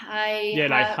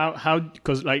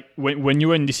because like when you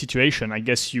were in this situation, I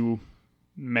guess you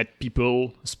met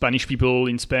people, Spanish people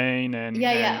in Spain, and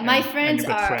my friends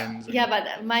are friends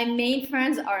but my main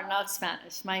friends are not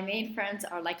Spanish. My main friends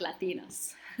are like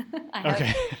Latinos.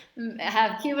 I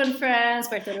have Cuban friends,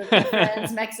 Puerto Rican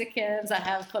friends, Mexicans. I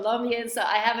have Colombians. So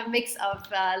I have a mix of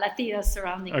Latinos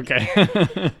surrounding me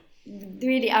here.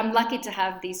 Really, I'm lucky to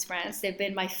have these friends. They've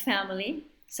been my family.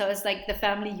 So it's like the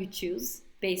family you choose,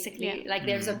 basically. Like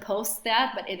there's a post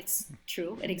that, but it's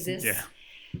true. It exists. Yeah.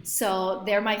 So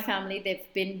they're my family. They've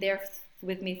been there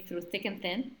with me through thick and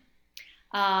thin.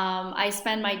 I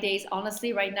spend my days,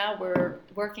 honestly, right now we're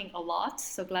working a lot.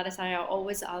 So Gladys and I are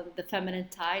always on the feminine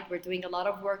tide. We're doing a lot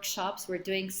of workshops. We're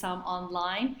doing some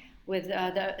online with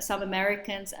some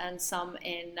Americans and some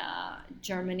in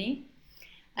Germany.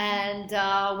 And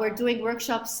we're doing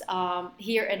workshops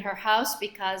here in her house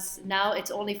because now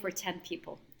it's only for 10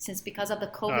 people. Since because of the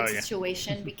COVID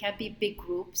situation, we can't be big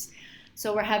groups.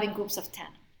 So we're having groups of 10.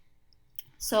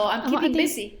 So I'm keeping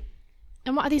busy.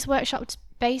 And what are these workshops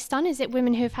based on? Is it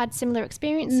women who've had similar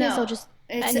experiences or just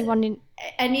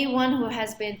anyone who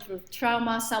has been through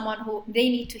trauma, someone who they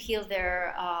need to heal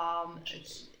their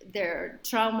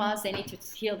traumas, they need to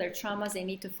heal their traumas, they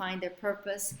need to find their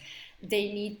purpose,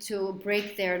 they need to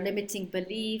break their limiting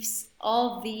beliefs,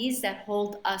 all these that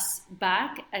hold us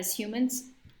back as humans.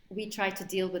 We try to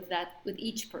deal with that with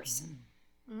each person.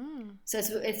 So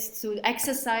it's through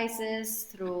exercises,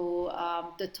 through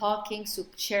the talking, through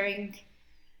sharing.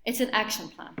 It's an action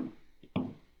plan.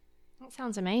 That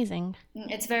sounds amazing.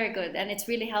 It's very good, and it's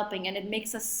really helping, and it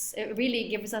really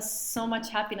gives us so much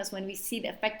happiness when we see the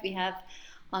effect we have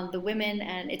on the women,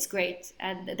 and it's great.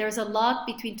 And there's a lot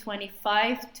between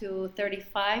 25 to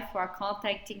 35 who are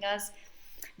contacting us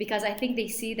because I think they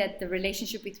see that the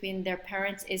relationship between their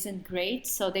parents isn't great,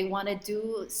 so they want to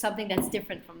do something that's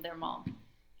different from their mom.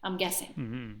 I'm guessing.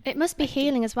 Mm-hmm. It must be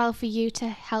healing as well for you to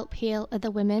help heal other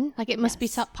women. Like it must be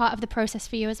part of the process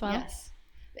for you as well. Yes.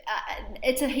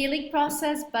 It's a healing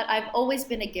process, but I've always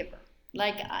been a giver.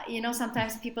 Like,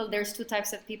 sometimes there's two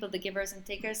types of people, the givers and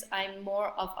takers. I'm more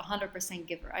of 100%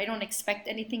 giver. I don't expect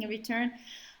anything in return,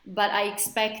 but I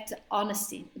expect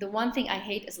honesty. The one thing I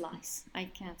hate is lies. I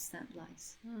can't stand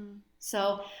lies.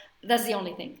 So that's the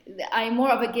only thing. I'm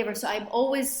more of a giver, so I'm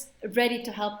always ready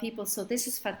to help people. So this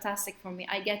is fantastic for me.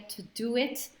 I get to do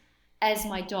it as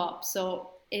my job.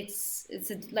 So it's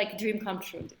like a dream come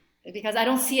true because I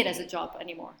don't see it as a job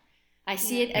anymore. I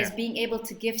see it as being able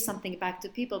to give something back to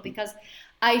people because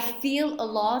I feel a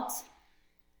lot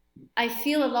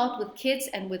with kids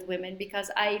and with women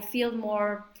because I feel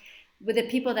more with the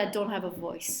people that don't have a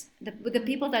voice. With the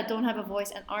people that don't have a voice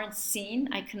and aren't seen,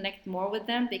 I connect more with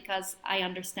them because I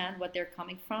understand what they're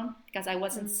coming from because I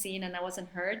wasn't seen and I wasn't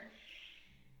heard.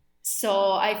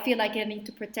 So I feel like I need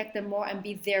to protect them more and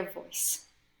be their voice.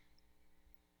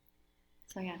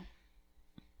 So yeah.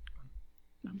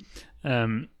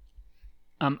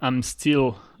 I'm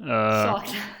still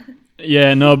shocked. But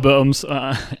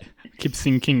I keep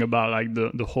thinking about like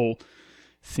the whole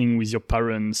thing with your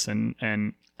parents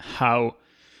and how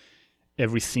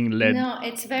everything led. No,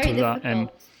 it's very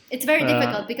difficult. It's very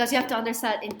difficult because you have to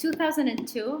understand. In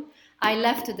 2002, I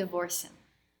left to divorce him,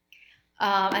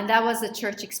 and that was the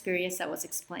church experience I was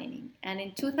explaining. And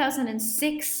in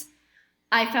 2006,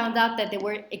 I found out that they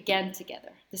were again together.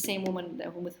 The same woman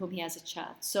with whom he has a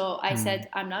child. So I said,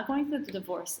 I'm not going to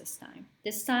divorce this time.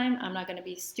 This time, I'm not going to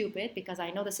be stupid because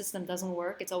I know the system doesn't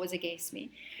work. It's always against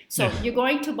me. So you're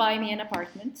going to buy me an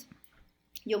apartment.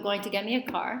 You're going to get me a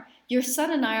car. Your son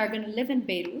and I are going to live in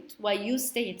Beirut while you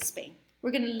stay in Spain.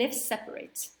 We're going to live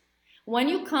separate. When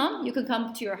you come, you can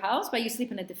come to your house, but you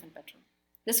sleep in a different bedroom.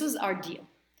 This was our deal.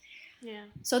 Yeah.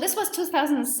 So this was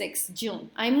 2006,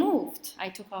 June. I moved. I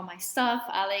took all my stuff.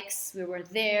 Alex, we were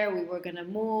there. We were going to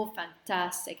move.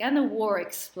 Fantastic. And the war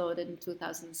exploded in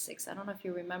 2006. I don't know if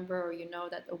you remember or you know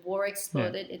that the war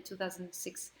exploded in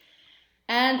 2006.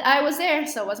 And I was there.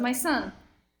 So was my son.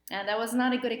 And that was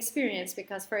not a good experience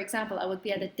because, for example, I would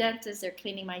be at the dentist. They're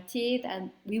cleaning my teeth. And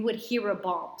we would hear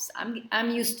bombs. I'm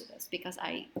used to this because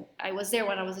I was there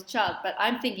when I was a child. But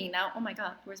I'm thinking now, oh, my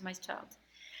God, where's my child?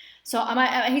 So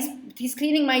he's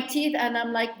cleaning my teeth, and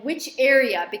I'm like, which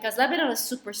area? Because Lebanon is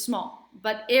super small,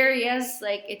 but areas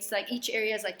like it's like each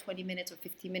area is like 20 minutes or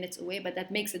 15 minutes away, but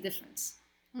that makes a difference.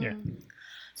 Yeah.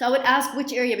 So I would ask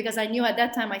which area because I knew at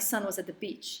that time my son was at the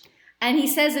beach. And he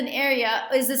says an area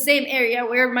is the same area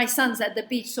where my son's at the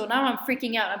beach. So now I'm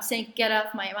freaking out. I'm saying, get out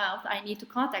of my mouth. I need to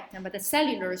contact him. But the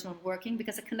cellular is not working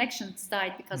because the connections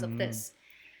died because of this.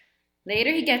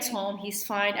 Later he gets home. He's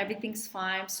fine. Everything's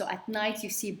fine. So at night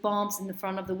you see bombs in the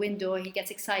front of the window. He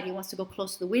gets excited. He wants to go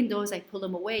close to the windows. I pull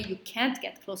him away. You can't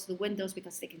get close to the windows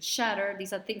because they can shatter.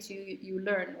 These are things you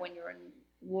learn when you're in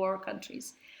war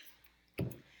countries.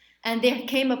 And there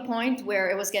came a point where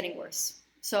it was getting worse.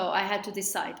 So I had to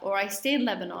decide, or I stay in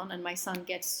Lebanon and my son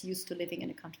gets used to living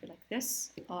in a country like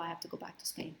this, or I have to go back to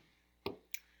Spain.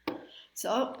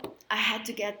 So I had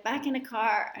to get back in a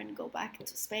car and go back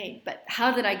to Spain. But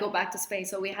how did I go back to Spain?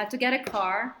 So we had to get a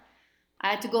car. I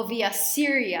had to go via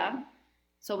Syria.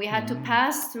 So we had to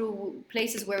pass through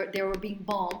places where they were being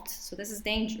bombed. So this is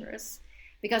dangerous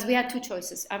because we had two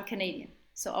choices. I'm Canadian.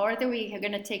 So either we are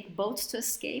going to take boats to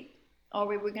escape, or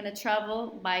we were going to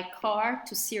travel by car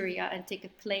to Syria and take a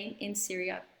plane in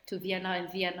Syria to Vienna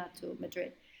and Vienna to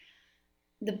Madrid.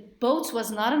 The boats was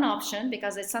not an option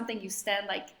because it's something you stand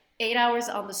like 8 hours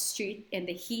on the street in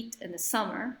the heat in the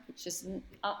summer, which is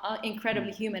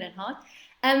incredibly humid and hot.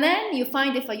 And then you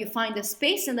find if you find a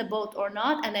space in the boat or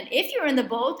not. And then if you're in the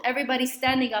boat, everybody's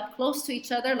standing up close to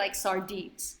each other like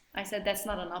sardines. I said, that's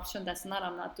not an option.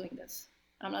 I'm not doing this.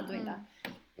 I'm not doing that.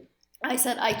 I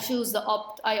said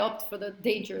I opt for the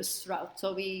dangerous route.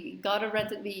 So we got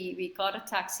a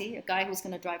taxi, a guy who's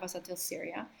going to drive us until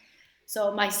Syria.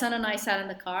 So my son and I sat in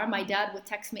the car. My dad would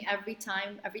text me every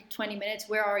 20 minutes,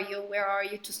 where are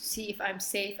you, to see if I'm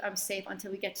safe,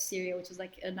 until we get to Syria, which is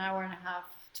like an hour and a half,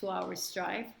 2 hours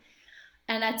drive.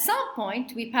 And at some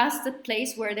point, we passed a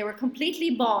place where they were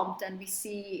completely bombed, and we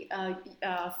see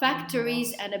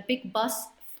factories and a big bus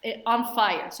on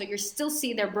fire. So you still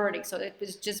see they're burning. So it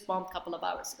was just bombed a couple of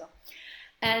hours ago.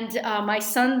 And my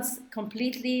son's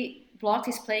completely blocked.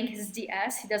 He's playing his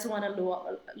DS. He doesn't want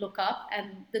to look up.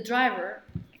 And the driver,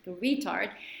 like a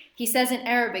retard, he says in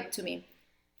Arabic to me,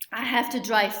 I have to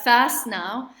drive fast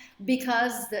now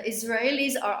because the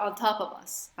Israelis are on top of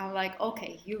us. I'm like,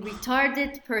 okay, you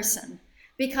retarded person.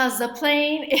 Because the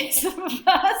plane is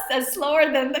fast and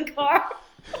slower than the car.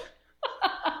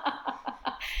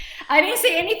 I didn't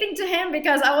say anything to him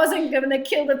because I wasn't going to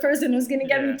kill the person who's going to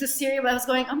get me to Syria. But I was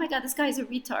going, oh my God, this guy is a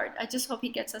retard. I just hope he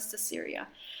gets us to Syria.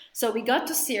 So we got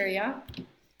to Syria.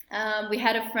 We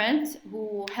had a friend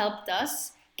who helped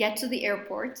us get to the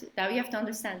airport. Now you have to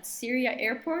understand, Syria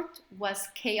airport was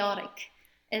chaotic.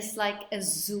 It's like a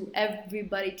zoo.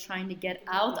 Everybody trying to get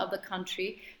out of the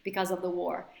country because of the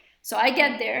war. So I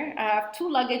get there. I have 2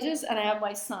 luggages and I have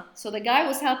my son. So the guy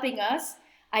was helping us.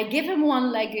 I give him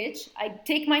 1 luggage, I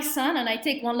take my son, and I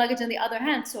take 1 luggage in the other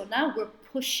hand. So now we're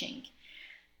pushing.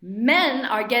 Men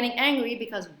are getting angry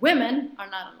because women are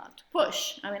not allowed to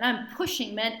push. I mean, I'm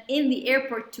pushing men in the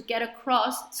airport to get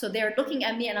across. So they're looking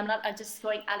at me, and I'm just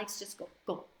going, Alex, just go,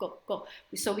 go, go, go.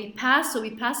 So we pass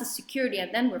the security,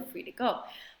 and then we're free to go.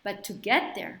 But to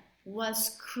get there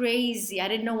was crazy. I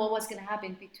didn't know what was going to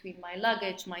happen between my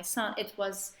luggage, my son. It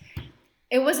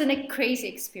was a crazy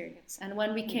experience. And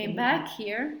when we came back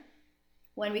here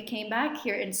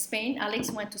in Spain,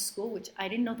 Alex went to school, which I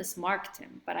didn't know this marked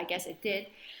him, but I guess it did.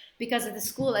 Because at the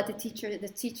school, the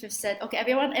teacher said, okay,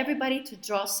 everybody to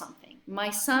draw something. My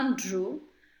son drew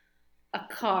a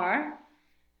car,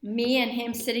 me and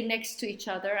him sitting next to each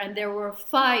other, and there were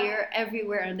fire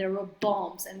everywhere, and there were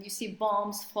bombs, and you see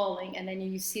bombs falling, and then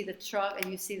you see the truck,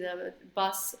 and you see the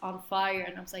bus on fire,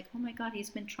 and I was like, oh my God,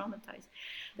 he's been traumatized.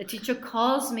 The teacher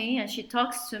calls me, and she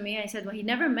talks to me. I said, well, he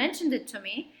never mentioned it to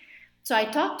me. So I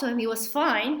talked to him. He was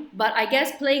fine, but I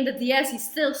guess playing the DS, he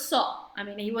still saw. I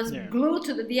mean, he was glued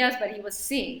to the DS, but he was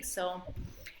seeing. So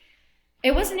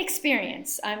it was an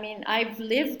experience. I mean, I've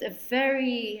lived a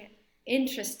very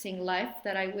interesting life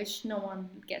that I wish no one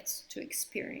gets to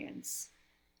experience.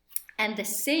 And the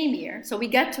same year, so we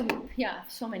got to,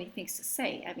 so many things to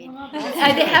say. I mean,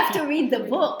 they have to read the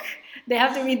book.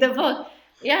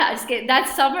 Yeah, that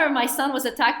summer my son was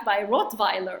attacked by a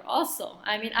Rottweiler also.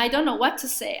 I mean, I don't know what to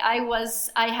say. I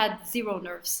had 0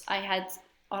 nerves. I had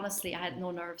no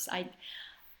nerves.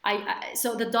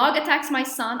 So the dog attacks my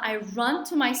son. I run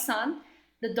to my son.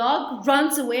 The dog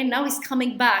runs away, and now he's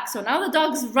coming back. So now the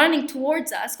dog's running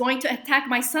towards us, going to attack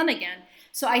my son again.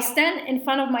 So I stand in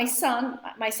front of my son.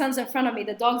 My son's in front of me.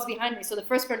 The dog's behind me. So the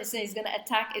first person he's going to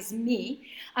attack is me.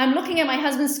 I'm looking at my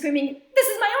husband screaming, this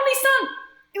is my only son.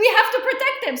 We have to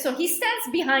protect him. So he stands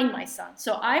behind my son.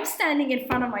 So I'm standing in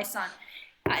front of my son.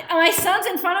 My son's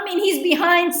in front of me, and he's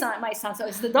behind my son. So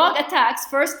as the dog attacks,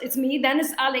 first it's me, then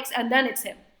it's Alex, and then it's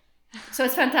him. So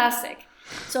it's fantastic.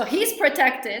 So he's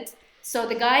protected. So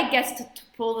the guy gets to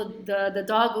pull the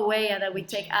dog away, and then we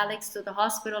take Alex to the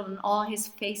hospital, and all his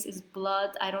face is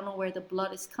blood. I don't know where the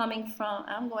blood is coming from.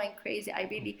 I'm going crazy.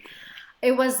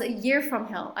 It was a year from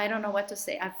hell. I don't know what to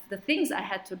say. The things I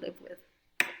had to live with.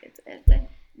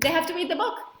 They have to read the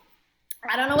book.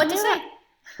 I don't know what to say.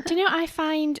 Do you know what I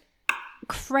find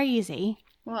crazy?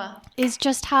 What? Is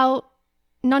just how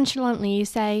nonchalantly you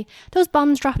say those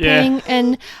bombs dropping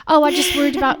and I was just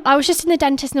in the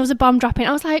dentist and there was a bomb dropping.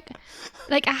 I was like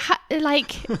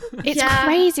it's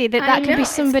crazy that could be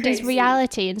somebody's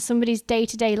reality and somebody's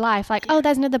day-to-day life. Like, oh,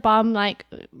 there's another bomb. Like,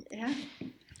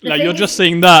 like you're just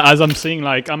saying that as I'm saying,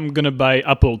 like, I'm gonna buy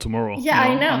Apple tomorrow. Yeah,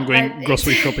 I know. I'm going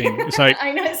grocery shopping. It's like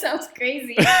I know it sounds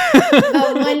crazy,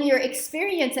 but when you're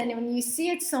experienced and when you see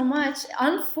it so much,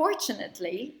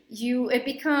 unfortunately, it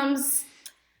becomes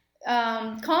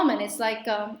common. It's like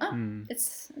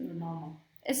it's normal.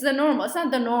 It's the normal. It's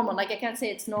not the normal. Like I can't say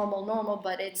it's normal,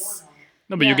 but it's.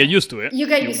 No, but you get used to it. You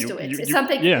get used to it. It's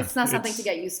something. It's not something to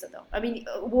get used to, though. I mean,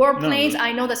 warplanes.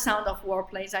 I know the sound of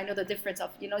warplanes. I know the difference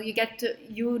of. You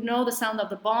know the sound of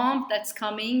the bomb that's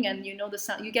coming, and you know the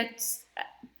sound. You get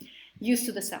used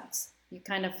to the sounds. You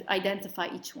kind of identify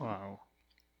each one. Wow.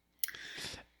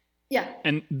 Yeah.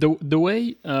 And the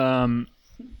way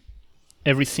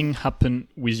everything happened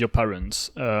with your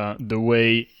parents, the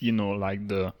way like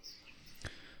the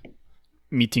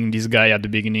meeting this guy at the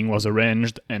beginning was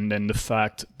arranged, and then the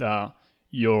fact that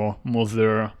your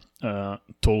mother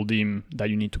told him that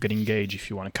you need to get engaged if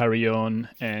you want to carry on,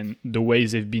 and the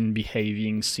ways they've been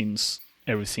behaving since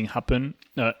everything happened,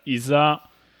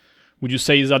 would you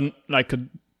say is that like a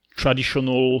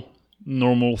traditional,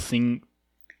 normal thing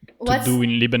to do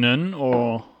in Lebanon,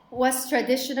 or? What's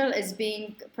traditional is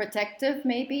being protective,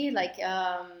 maybe, like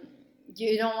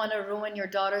you don't want to ruin your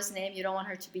daughter's name. You don't want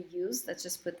her to be used. Let's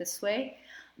just put it this way.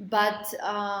 But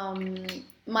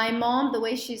my mom,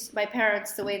 my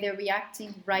parents, the way they're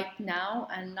reacting right now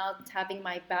and not having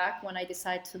my back when I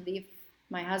decide to leave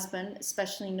my husband,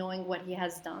 especially knowing what he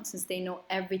has done, since they know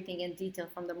everything in detail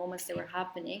from the moments they were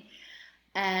happening,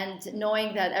 and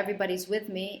knowing that everybody's with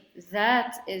me,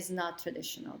 that is not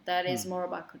traditional. That is more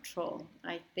about control.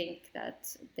 I think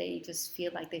that they just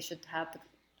feel like they should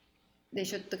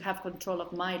have control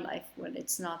of my life when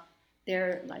it's not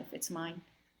their life, it's mine.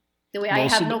 The way I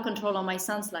have no control on my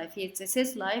son's life. It's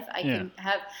his life.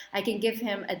 I can give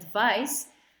him advice,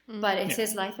 but it's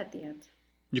his life at the end.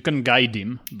 You can guide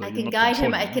him. But I can guide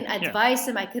him. I can advise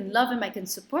him. I can love him. I can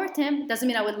support him. Doesn't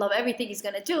mean I would love everything he's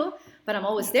going to do, but I'm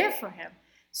always there for him.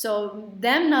 So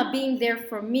them not being there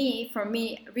for me,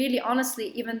 really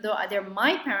honestly, even though they're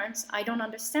my parents, I don't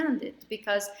understand it,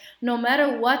 because no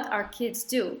matter what our kids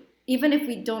do, even if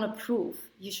we don't approve,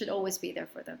 you should always be there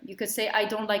for them. You could say, I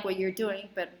don't like what you're doing,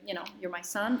 but you're my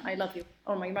son, I love you.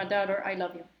 Or my daughter, I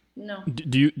love you. No.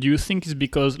 Do you think it's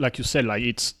because, like you said, like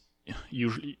it's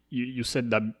usually, you said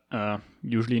that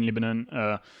usually in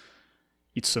Lebanon,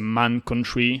 it's a man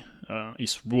country,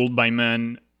 it's ruled by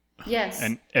men. Yes.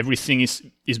 And everything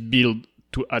is built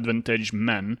to advantage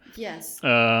men. Yes.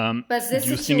 But this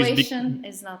situation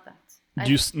is not that.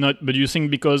 But do you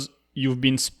think because you've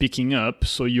been speaking up,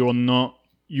 so you're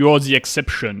the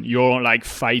exception, you're like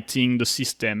fighting the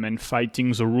system and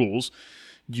fighting the rules,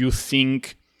 do you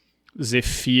think they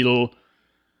feel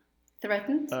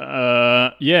threatened?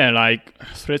 Like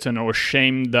threatened or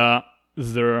ashamed that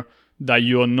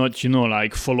you're not,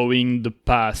 like following the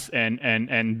path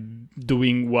and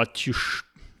doing what you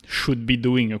should be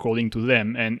doing according to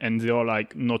them, and they're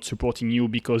like not supporting you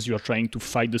because you're trying to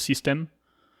fight the system?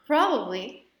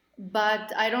 Probably,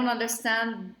 but I don't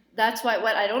understand. That's why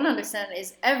what I don't understand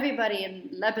is everybody in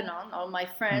Lebanon, all my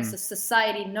friends, the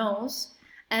society knows,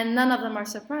 and none of them are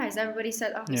surprised. Everybody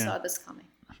said, we saw this coming.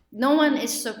 No one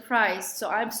is surprised. So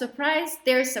I'm surprised,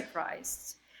 they're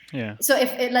surprised. Yeah. So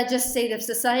let's just say the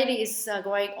society is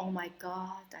going, oh my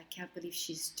God, I can't believe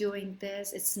she's doing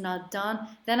this, it's not done,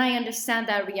 then I understand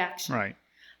that reaction. Right.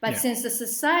 But since the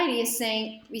society is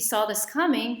saying, we saw this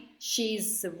coming,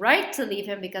 she's right to leave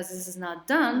him because this is not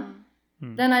done,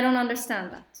 then I don't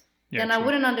understand that. Then I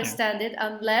wouldn't understand it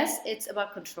unless it's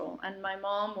about control. And my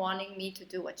mom wanting me to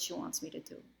do what she wants me to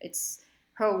do. It's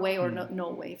her way or no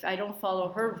way. If I don't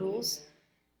follow her rules,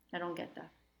 I don't get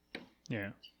that.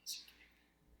 Yeah.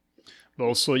 But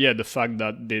also, the fact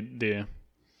that they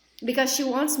because she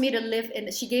wants me to live in,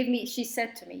 she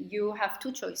said to me, you have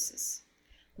two choices.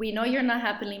 We know you're not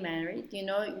happily married. You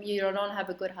know, you don't have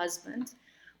a good husband.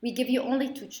 We give you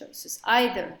only two choices.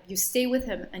 Either you stay with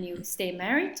him and you stay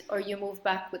married, or you move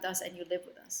back with us and you live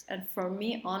with us. And for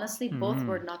me, honestly, both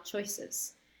were not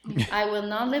choices. I will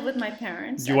not live with my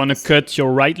parents. Do you want to cut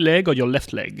your right leg or your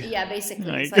left leg? Yeah,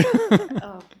 basically. Like... It's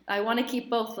like, I want to keep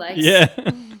both legs. Yeah.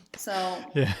 So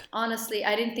honestly,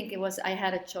 I didn't think I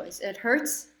had a choice. It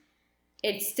hurts.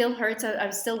 It still hurts.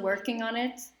 I'm still working on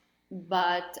it,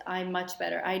 but I'm much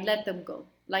better. I let them go.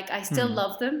 Like, I still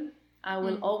love them. I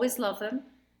will always love them,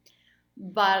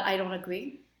 but I don't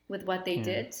agree with what they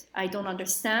did. I don't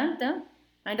understand them.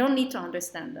 I don't need to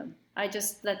understand them. I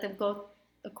just let them go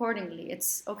accordingly.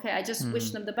 It's okay. I just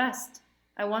wish them the best.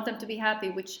 I want them to be happy,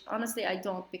 which honestly I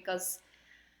don't, because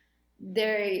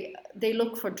they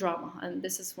look for drama, and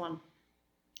this is one.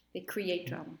 They create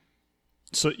drama.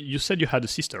 So you said you had a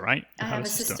sister, right? I have a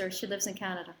sister. She lives in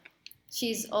Canada.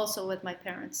 She's also with my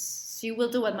parents. She will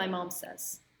do what my mom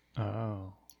says.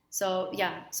 Oh. So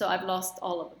so I've lost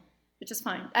all of them, which is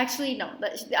fine. Actually, no,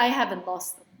 I haven't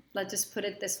lost them. Let's just put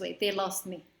it this way. They lost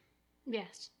me.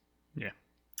 Yes. Yeah.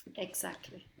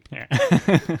 Exactly. Yeah.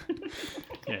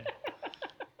 Yeah.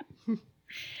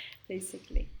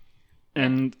 Basically.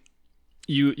 And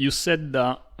you said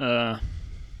that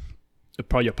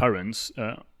by your parents,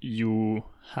 you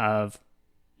are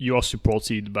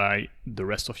supported by the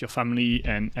rest of your family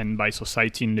and by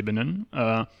society in Lebanon.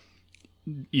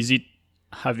 Is it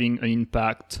having an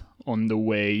impact on the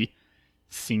way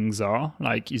things are?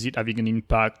 Like, is it having an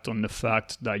impact on the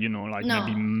fact that, No.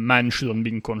 maybe man shouldn't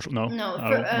be in control? No.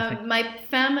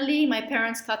 My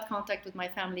parents cut contact with my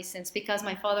family because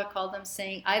my father called them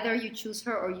saying, either you choose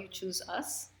her or you choose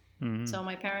us. Mm-hmm. So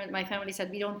my family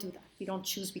said, we don't do that. We don't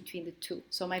choose between the two.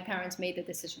 So my parents made the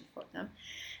decision for them.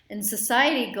 And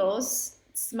society goes,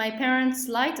 my parents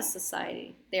lie to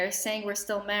society. They're saying we're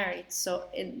still married. So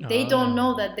they don't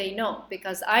know that they know,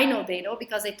 because I know they know,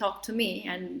 because they talk to me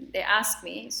and they ask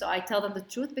me. So I tell them the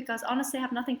truth, because honestly, I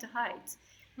have nothing to hide.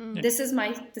 Mm. This is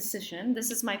my decision.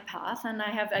 This is my path. And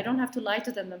I don't have to lie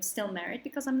to them. I'm still married,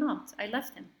 because I'm not. I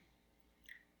left him.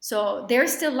 So they're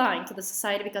still lying to the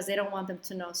society because they don't want them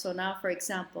to know. So now, for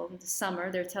example, in the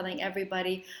summer, they're telling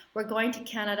everybody, we're going to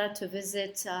Canada to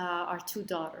visit our 2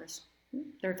 daughters.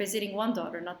 They're visiting 1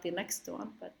 daughter, not the next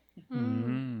one. But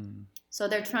So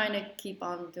they're trying to keep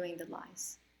on doing the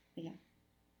lies. Yeah.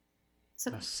 So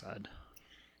that's sad.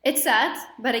 It's sad,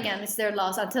 but again, it's their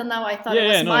loss. Until now, I thought it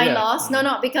was my loss.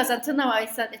 No, because until now, I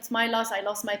said it's my loss. I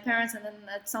lost my parents, and then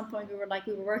at some point, we were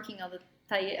working on the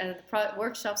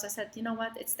workshops. I said, you know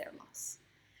what? It's their loss.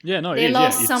 Yeah, no, they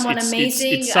lost someone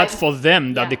amazing. It's sad for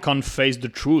them that they can't face the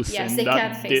truth. Yes, and they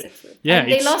can't face the truth. Yeah,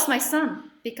 and they lost my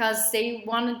son because they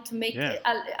wanted to make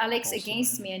Alex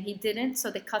against me, and he didn't,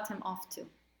 so they cut him off too.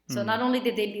 So not only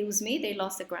did they lose me, they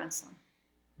lost a grandson.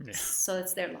 Yeah. So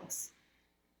it's their loss.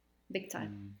 Big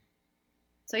time.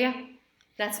 So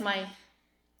that's my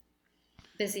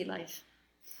busy life.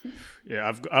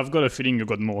 Yeah, I've got a feeling you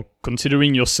got more.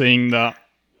 Considering you're saying that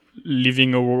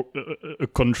living a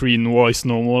country in war is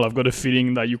normal, I've got a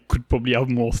feeling that you could probably have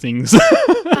more things.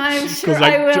 I'm sure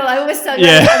I will. I always tell you,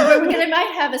 we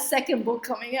might have a second book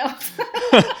coming out.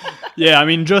 Yeah, I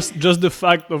mean, just the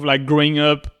fact of growing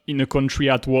up in a country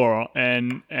at war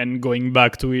and going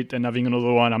back to it and having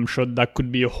another one, I'm sure that could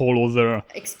be a whole other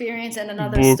experience and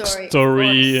another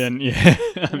story. And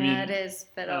I mean, it is.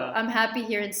 But I'm happy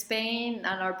here in Spain,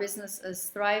 and our business is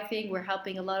thriving. We're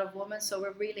helping a lot of women, so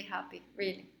we're really happy,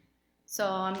 really. So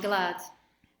I'm glad.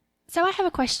 So I have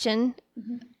a question.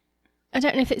 Mm-hmm. I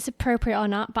don't know if it's appropriate or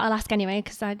not, but I'll ask anyway,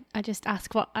 because I just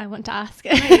ask what I want to ask.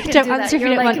 No, don't answer if you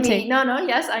don't want to. No,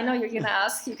 yes, I know you're going to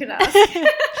ask. You can ask.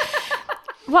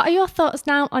 What are your thoughts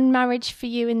now on marriage for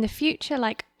you in the future?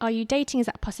 Like, are you dating? Is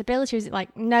that a possibility? Or is it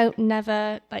like, no,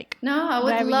 never? No, I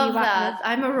would love that.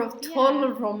 I'm a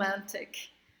total romantic.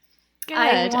 Good,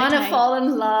 I want to fall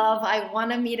in love. I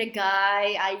want to meet a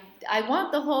guy. I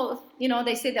want the whole,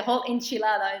 they say the whole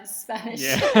enchilada in Spanish.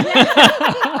 Yeah.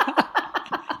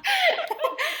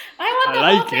 I want the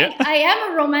whole thing. I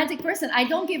am a romantic person. I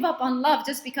don't give up on love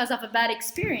just because of a bad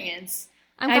experience.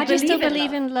 I'm glad you still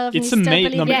believe in love. It's and you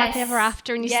amazing. Still believe in happy ever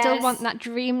after, and you still want that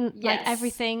dream, like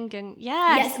everything. And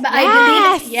yes, but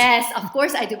I believe. Yes, of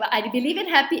course I do. But I believe in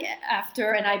happy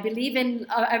after, and I believe in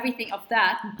everything of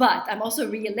that. But I'm also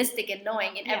realistic in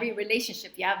knowing in every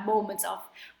relationship you have moments of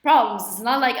problems. It's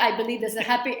not like I believe there's a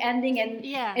happy ending and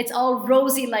it's all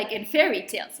rosy like in fairy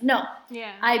tales. No.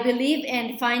 Yeah. I believe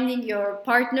in finding your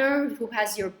partner who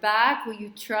has your back, who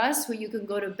you trust, who you can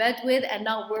go to bed with, and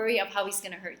not worry of how he's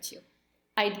going to hurt you.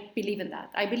 I believe in that.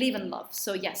 I believe in love.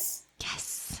 So yes.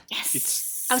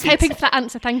 I was hoping for that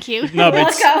answer. Thank you. No,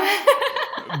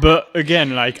 but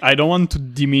again, I don't want to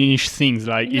diminish things.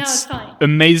 It's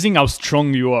amazing how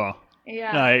strong you are.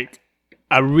 Yeah.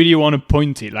 I really want to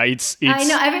point it. It's I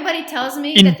know everybody tells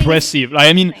me impressive.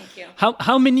 Thank you.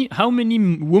 how many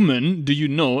women do you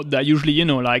know that usually, you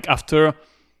know, like after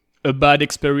a bad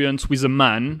experience with a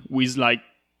man, with like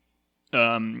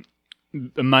a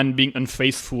man being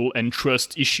unfaithful and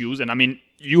trust issues, and I mean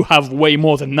you have way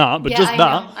more than that, but just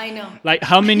that. I know. Like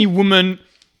how many women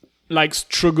like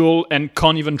struggle and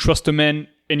can't even trust a man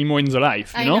anymore in their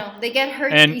life, you know? They get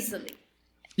hurt easily.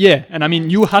 Yeah, and I mean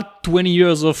you had 20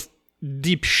 years of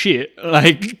deep shit.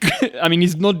 Like I mean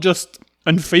it's not just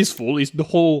unfaithful, it's the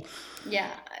whole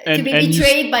to be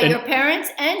betrayed by your parents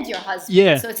and your husband.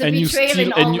 Yeah, so it's a and betrayal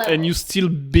in all levels. And you still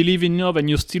believe in love, and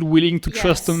you're still willing to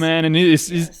trust a man, and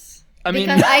it's I mean,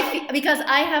 because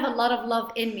I have a lot of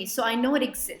love in me, so I know it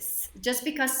exists. Just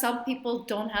because some people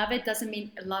don't have it doesn't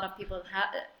mean a lot of people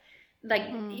have it. Like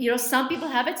you know, some people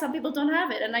have it, some people don't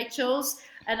have it, and I chose,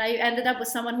 and I ended up with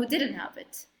someone who didn't have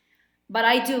it, but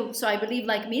I do. So I believe,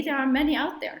 like me, there are many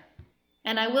out there,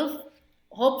 and I will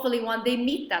hopefully one day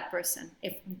meet that person.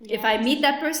 If I meet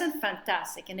that person,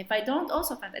 fantastic, and if I don't,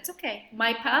 also fantastic. It's okay.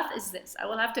 My path is this. I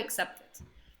will have to accept it.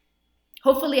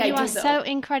 Hopefully, I do. You are so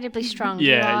incredibly strong.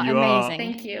 Yeah, you are amazing.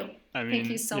 Thank you. I mean, thank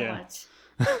you so much.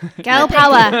 Girl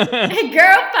power.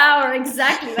 Girl power,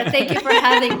 exactly. But thank you for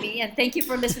having me, and thank you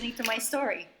for listening to my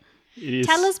story.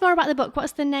 Tell us more about the book.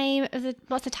 What's the name of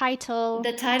what's the title?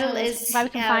 The title is where we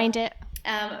can find it.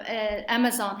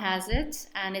 Amazon has it,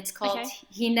 and it's called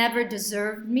He Never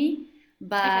Deserved Me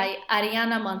by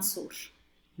Ariana Mansour.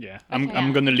 Yeah,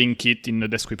 I'm gonna link it in the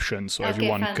description so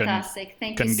everyone can get so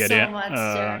it. Much,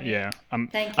 Jeremy. Yeah,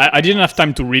 Thank you I didn't have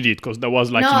time to read it because that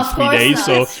was like in 3 days,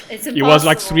 not. so it was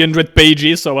like 300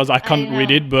 pages. So I can't read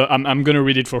it, but I'm gonna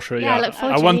read it for sure. Yeah,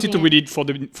 I wanted to read it for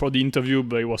the interview,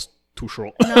 but it was too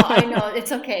short. No, I know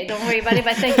it's okay. Don't worry about it.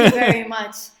 But thank you very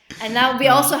much. And now we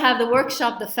also have the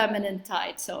workshop, The Feminine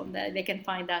Tide, so they can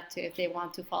find that too if they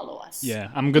want to follow us. Yeah,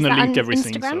 I'm gonna link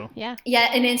everything. Instagram? So.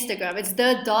 Yeah, in Instagram, it's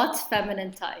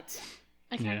the.feminine tide.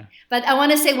 Okay. Yeah. But I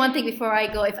want to say one thing before I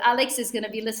go. If Alex is going to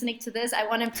be listening to this, I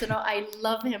want him to know I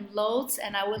love him loads,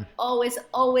 and I will always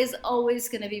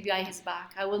going to be by his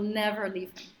back. I will never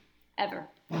leave him, ever.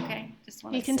 Okay, just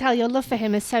want you can tell your love for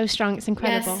him is so strong. It's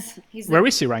incredible. Yes, Where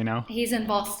is he right now? He's in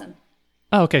Boston.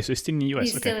 Oh, okay, so he's still in the US.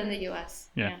 He's still in the US.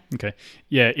 Yeah. Okay.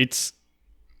 Yeah, it's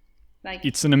like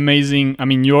it's an amazing. I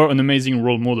mean, you're an amazing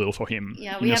role model for him.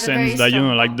 Yeah, in the sense that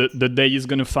like the day he's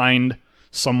gonna find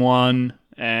someone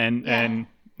and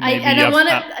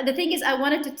the thing is, I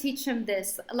wanted to teach him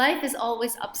this. Life is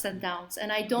always ups and downs,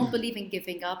 and I don't believe in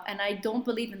giving up, and I don't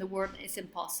believe in the word it's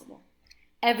impossible.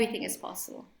 Everything is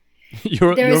possible.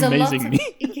 You're amazing.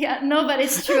 But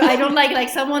it's true. I don't like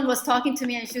someone was talking to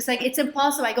me and she was like, it's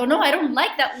impossible. I go, no, I don't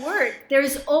like that word.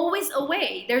 There's always a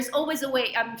way. There's always a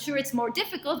way. I'm sure it's more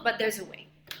difficult, but there's a way.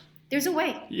 There's a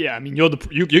way. Yeah, I mean,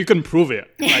 you can prove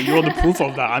it. Like, you're the proof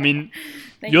of that. I mean,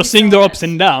 you're you seeing so the much. ups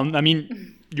and downs. I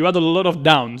mean, you had a lot of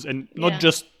downs and not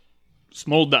just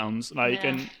small downs. Like,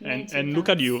 and look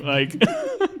at you. Like,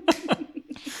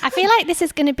 I feel like this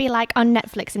is going to be like on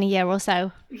Netflix in a year or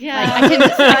so. Yeah. Like,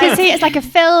 I can see it's like a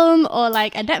film or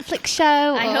like a Netflix show.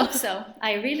 I hope so.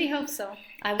 I really hope so.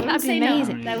 I wouldn't That'd be say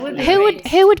amazing. no. That would be Who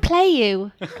great. would play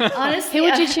you? Honestly, who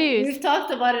would you choose? We've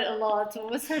talked about it a lot.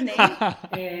 What was her name?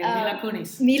 Mila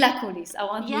Kunis. Mila Kunis. I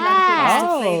want Mila Yes. Kunis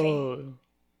to play me.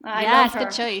 I yes, love her.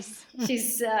 good choice.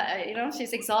 She's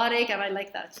she's exotic and I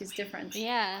like that. She's different.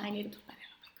 Yeah. I need to play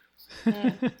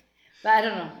her. But I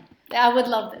don't know. I would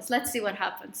love this. Let's see what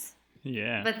happens.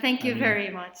 yeah. But thank you very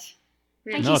much.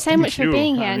 Thank you so much for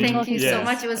being here. And Thank talking you to so us.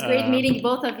 much. It was great meeting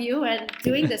both of you and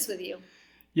doing this with you.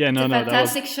 Yeah, It's a that was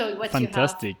fantastic show. What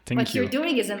fantastic. you have. Thank what you. you're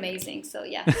doing is amazing. So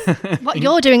yes. What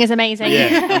you're doing is amazing.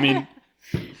 Yeah, I mean,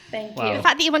 Thank Wow. you. The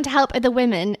fact that you want to help other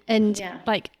women and Yeah.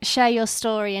 like share your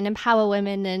story and empower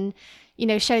women and, you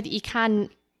know, show that you can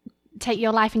take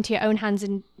your life into your own hands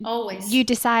and Always. you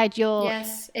decide your...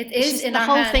 Yes, it It's is just in the our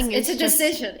whole hands. thing It's a is just-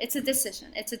 decision. It's a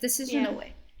decision. It's a decision Yeah.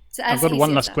 away. It's I've as got easy one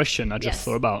as last that. question I just Yes.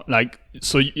 thought about. Like,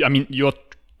 so, I mean,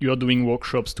 you're doing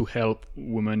workshops to help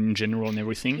women in general and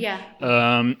everything. Yeah.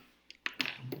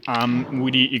 I'm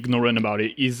really ignorant about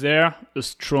it. Is there a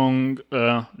strong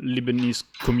Lebanese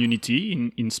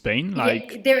community in Spain?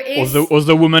 Like, there is.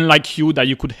 other women like you that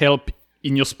you could help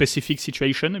in your specific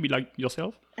situation, maybe like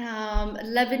yourself?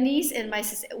 Lebanese in my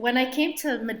sister. When I came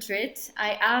to Madrid,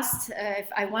 I asked if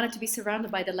I wanted to be surrounded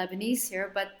by the Lebanese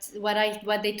here. But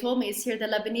what they told me is here the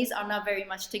Lebanese are not very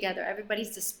much together.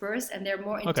 Everybody's dispersed and they're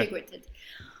more integrated.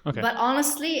 Okay. But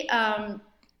honestly, I'm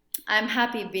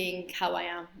happy being how I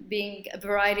am, being a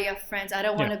variety of friends. I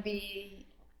don't want to be.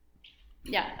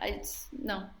 Yeah,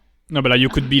 no. No, but like, you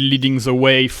could be leading the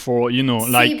way for, yes,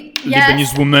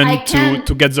 Lebanese women I can.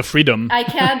 to get the freedom. I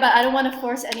can, but I don't want to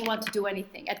force anyone to do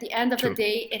anything. At the end of True. the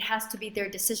day, it has to be their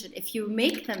decision. If you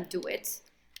make them do it,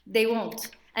 they won't,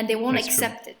 and they won't That's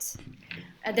accept it.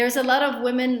 There's a lot of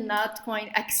women not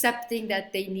accepting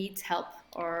that they need help,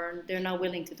 or they're not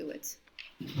willing to do it.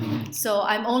 So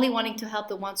I'm only wanting to help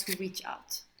the ones who reach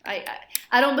out.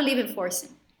 I don't believe in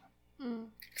forcing.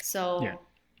 So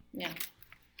yeah.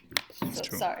 So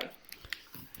true. sorry.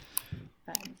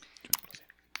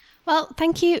 Well,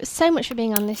 thank you so much for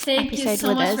being on this Thank you episode so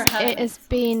with much us. for having It has us,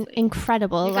 been honestly.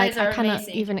 incredible. You guys I are cannot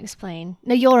amazing. even explain.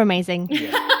 No, you're amazing.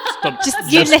 Stop.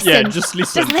 You listen. Yeah, just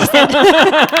listen.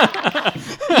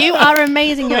 You are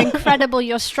amazing. You're incredible.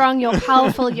 You're strong. You're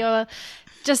powerful. You're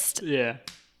just Yeah.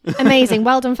 amazing.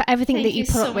 Well done for everything Thank that you you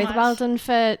put so up with. much. Well done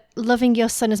for loving your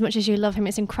son as much as you love him.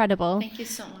 It's incredible. Thank you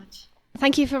so much.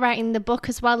 Thank you for writing the book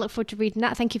as well. Look forward to reading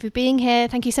that. Thank you for being here.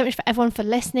 Thank you so much for everyone for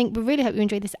listening. We really hope you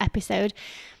enjoyed this episode.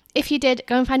 If you did,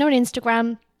 go and find her on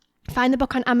Instagram. Find the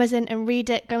book on Amazon and read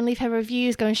it. Go and leave her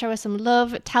reviews. Go and show her some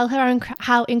love. Tell her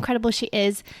how incredible she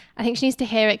is. I think she needs to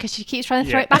hear it because she keeps trying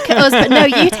to throw it back at us. But no,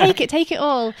 you take it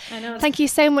all. I know. Thank you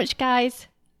so much, guys.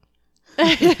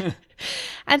 And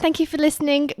thank you for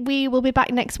listening. We will be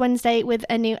back next Wednesday with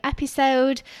a new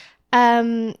episode.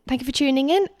 Thank you for tuning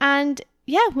in. And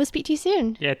yeah, we'll speak to you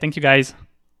soon. Yeah, thank you guys.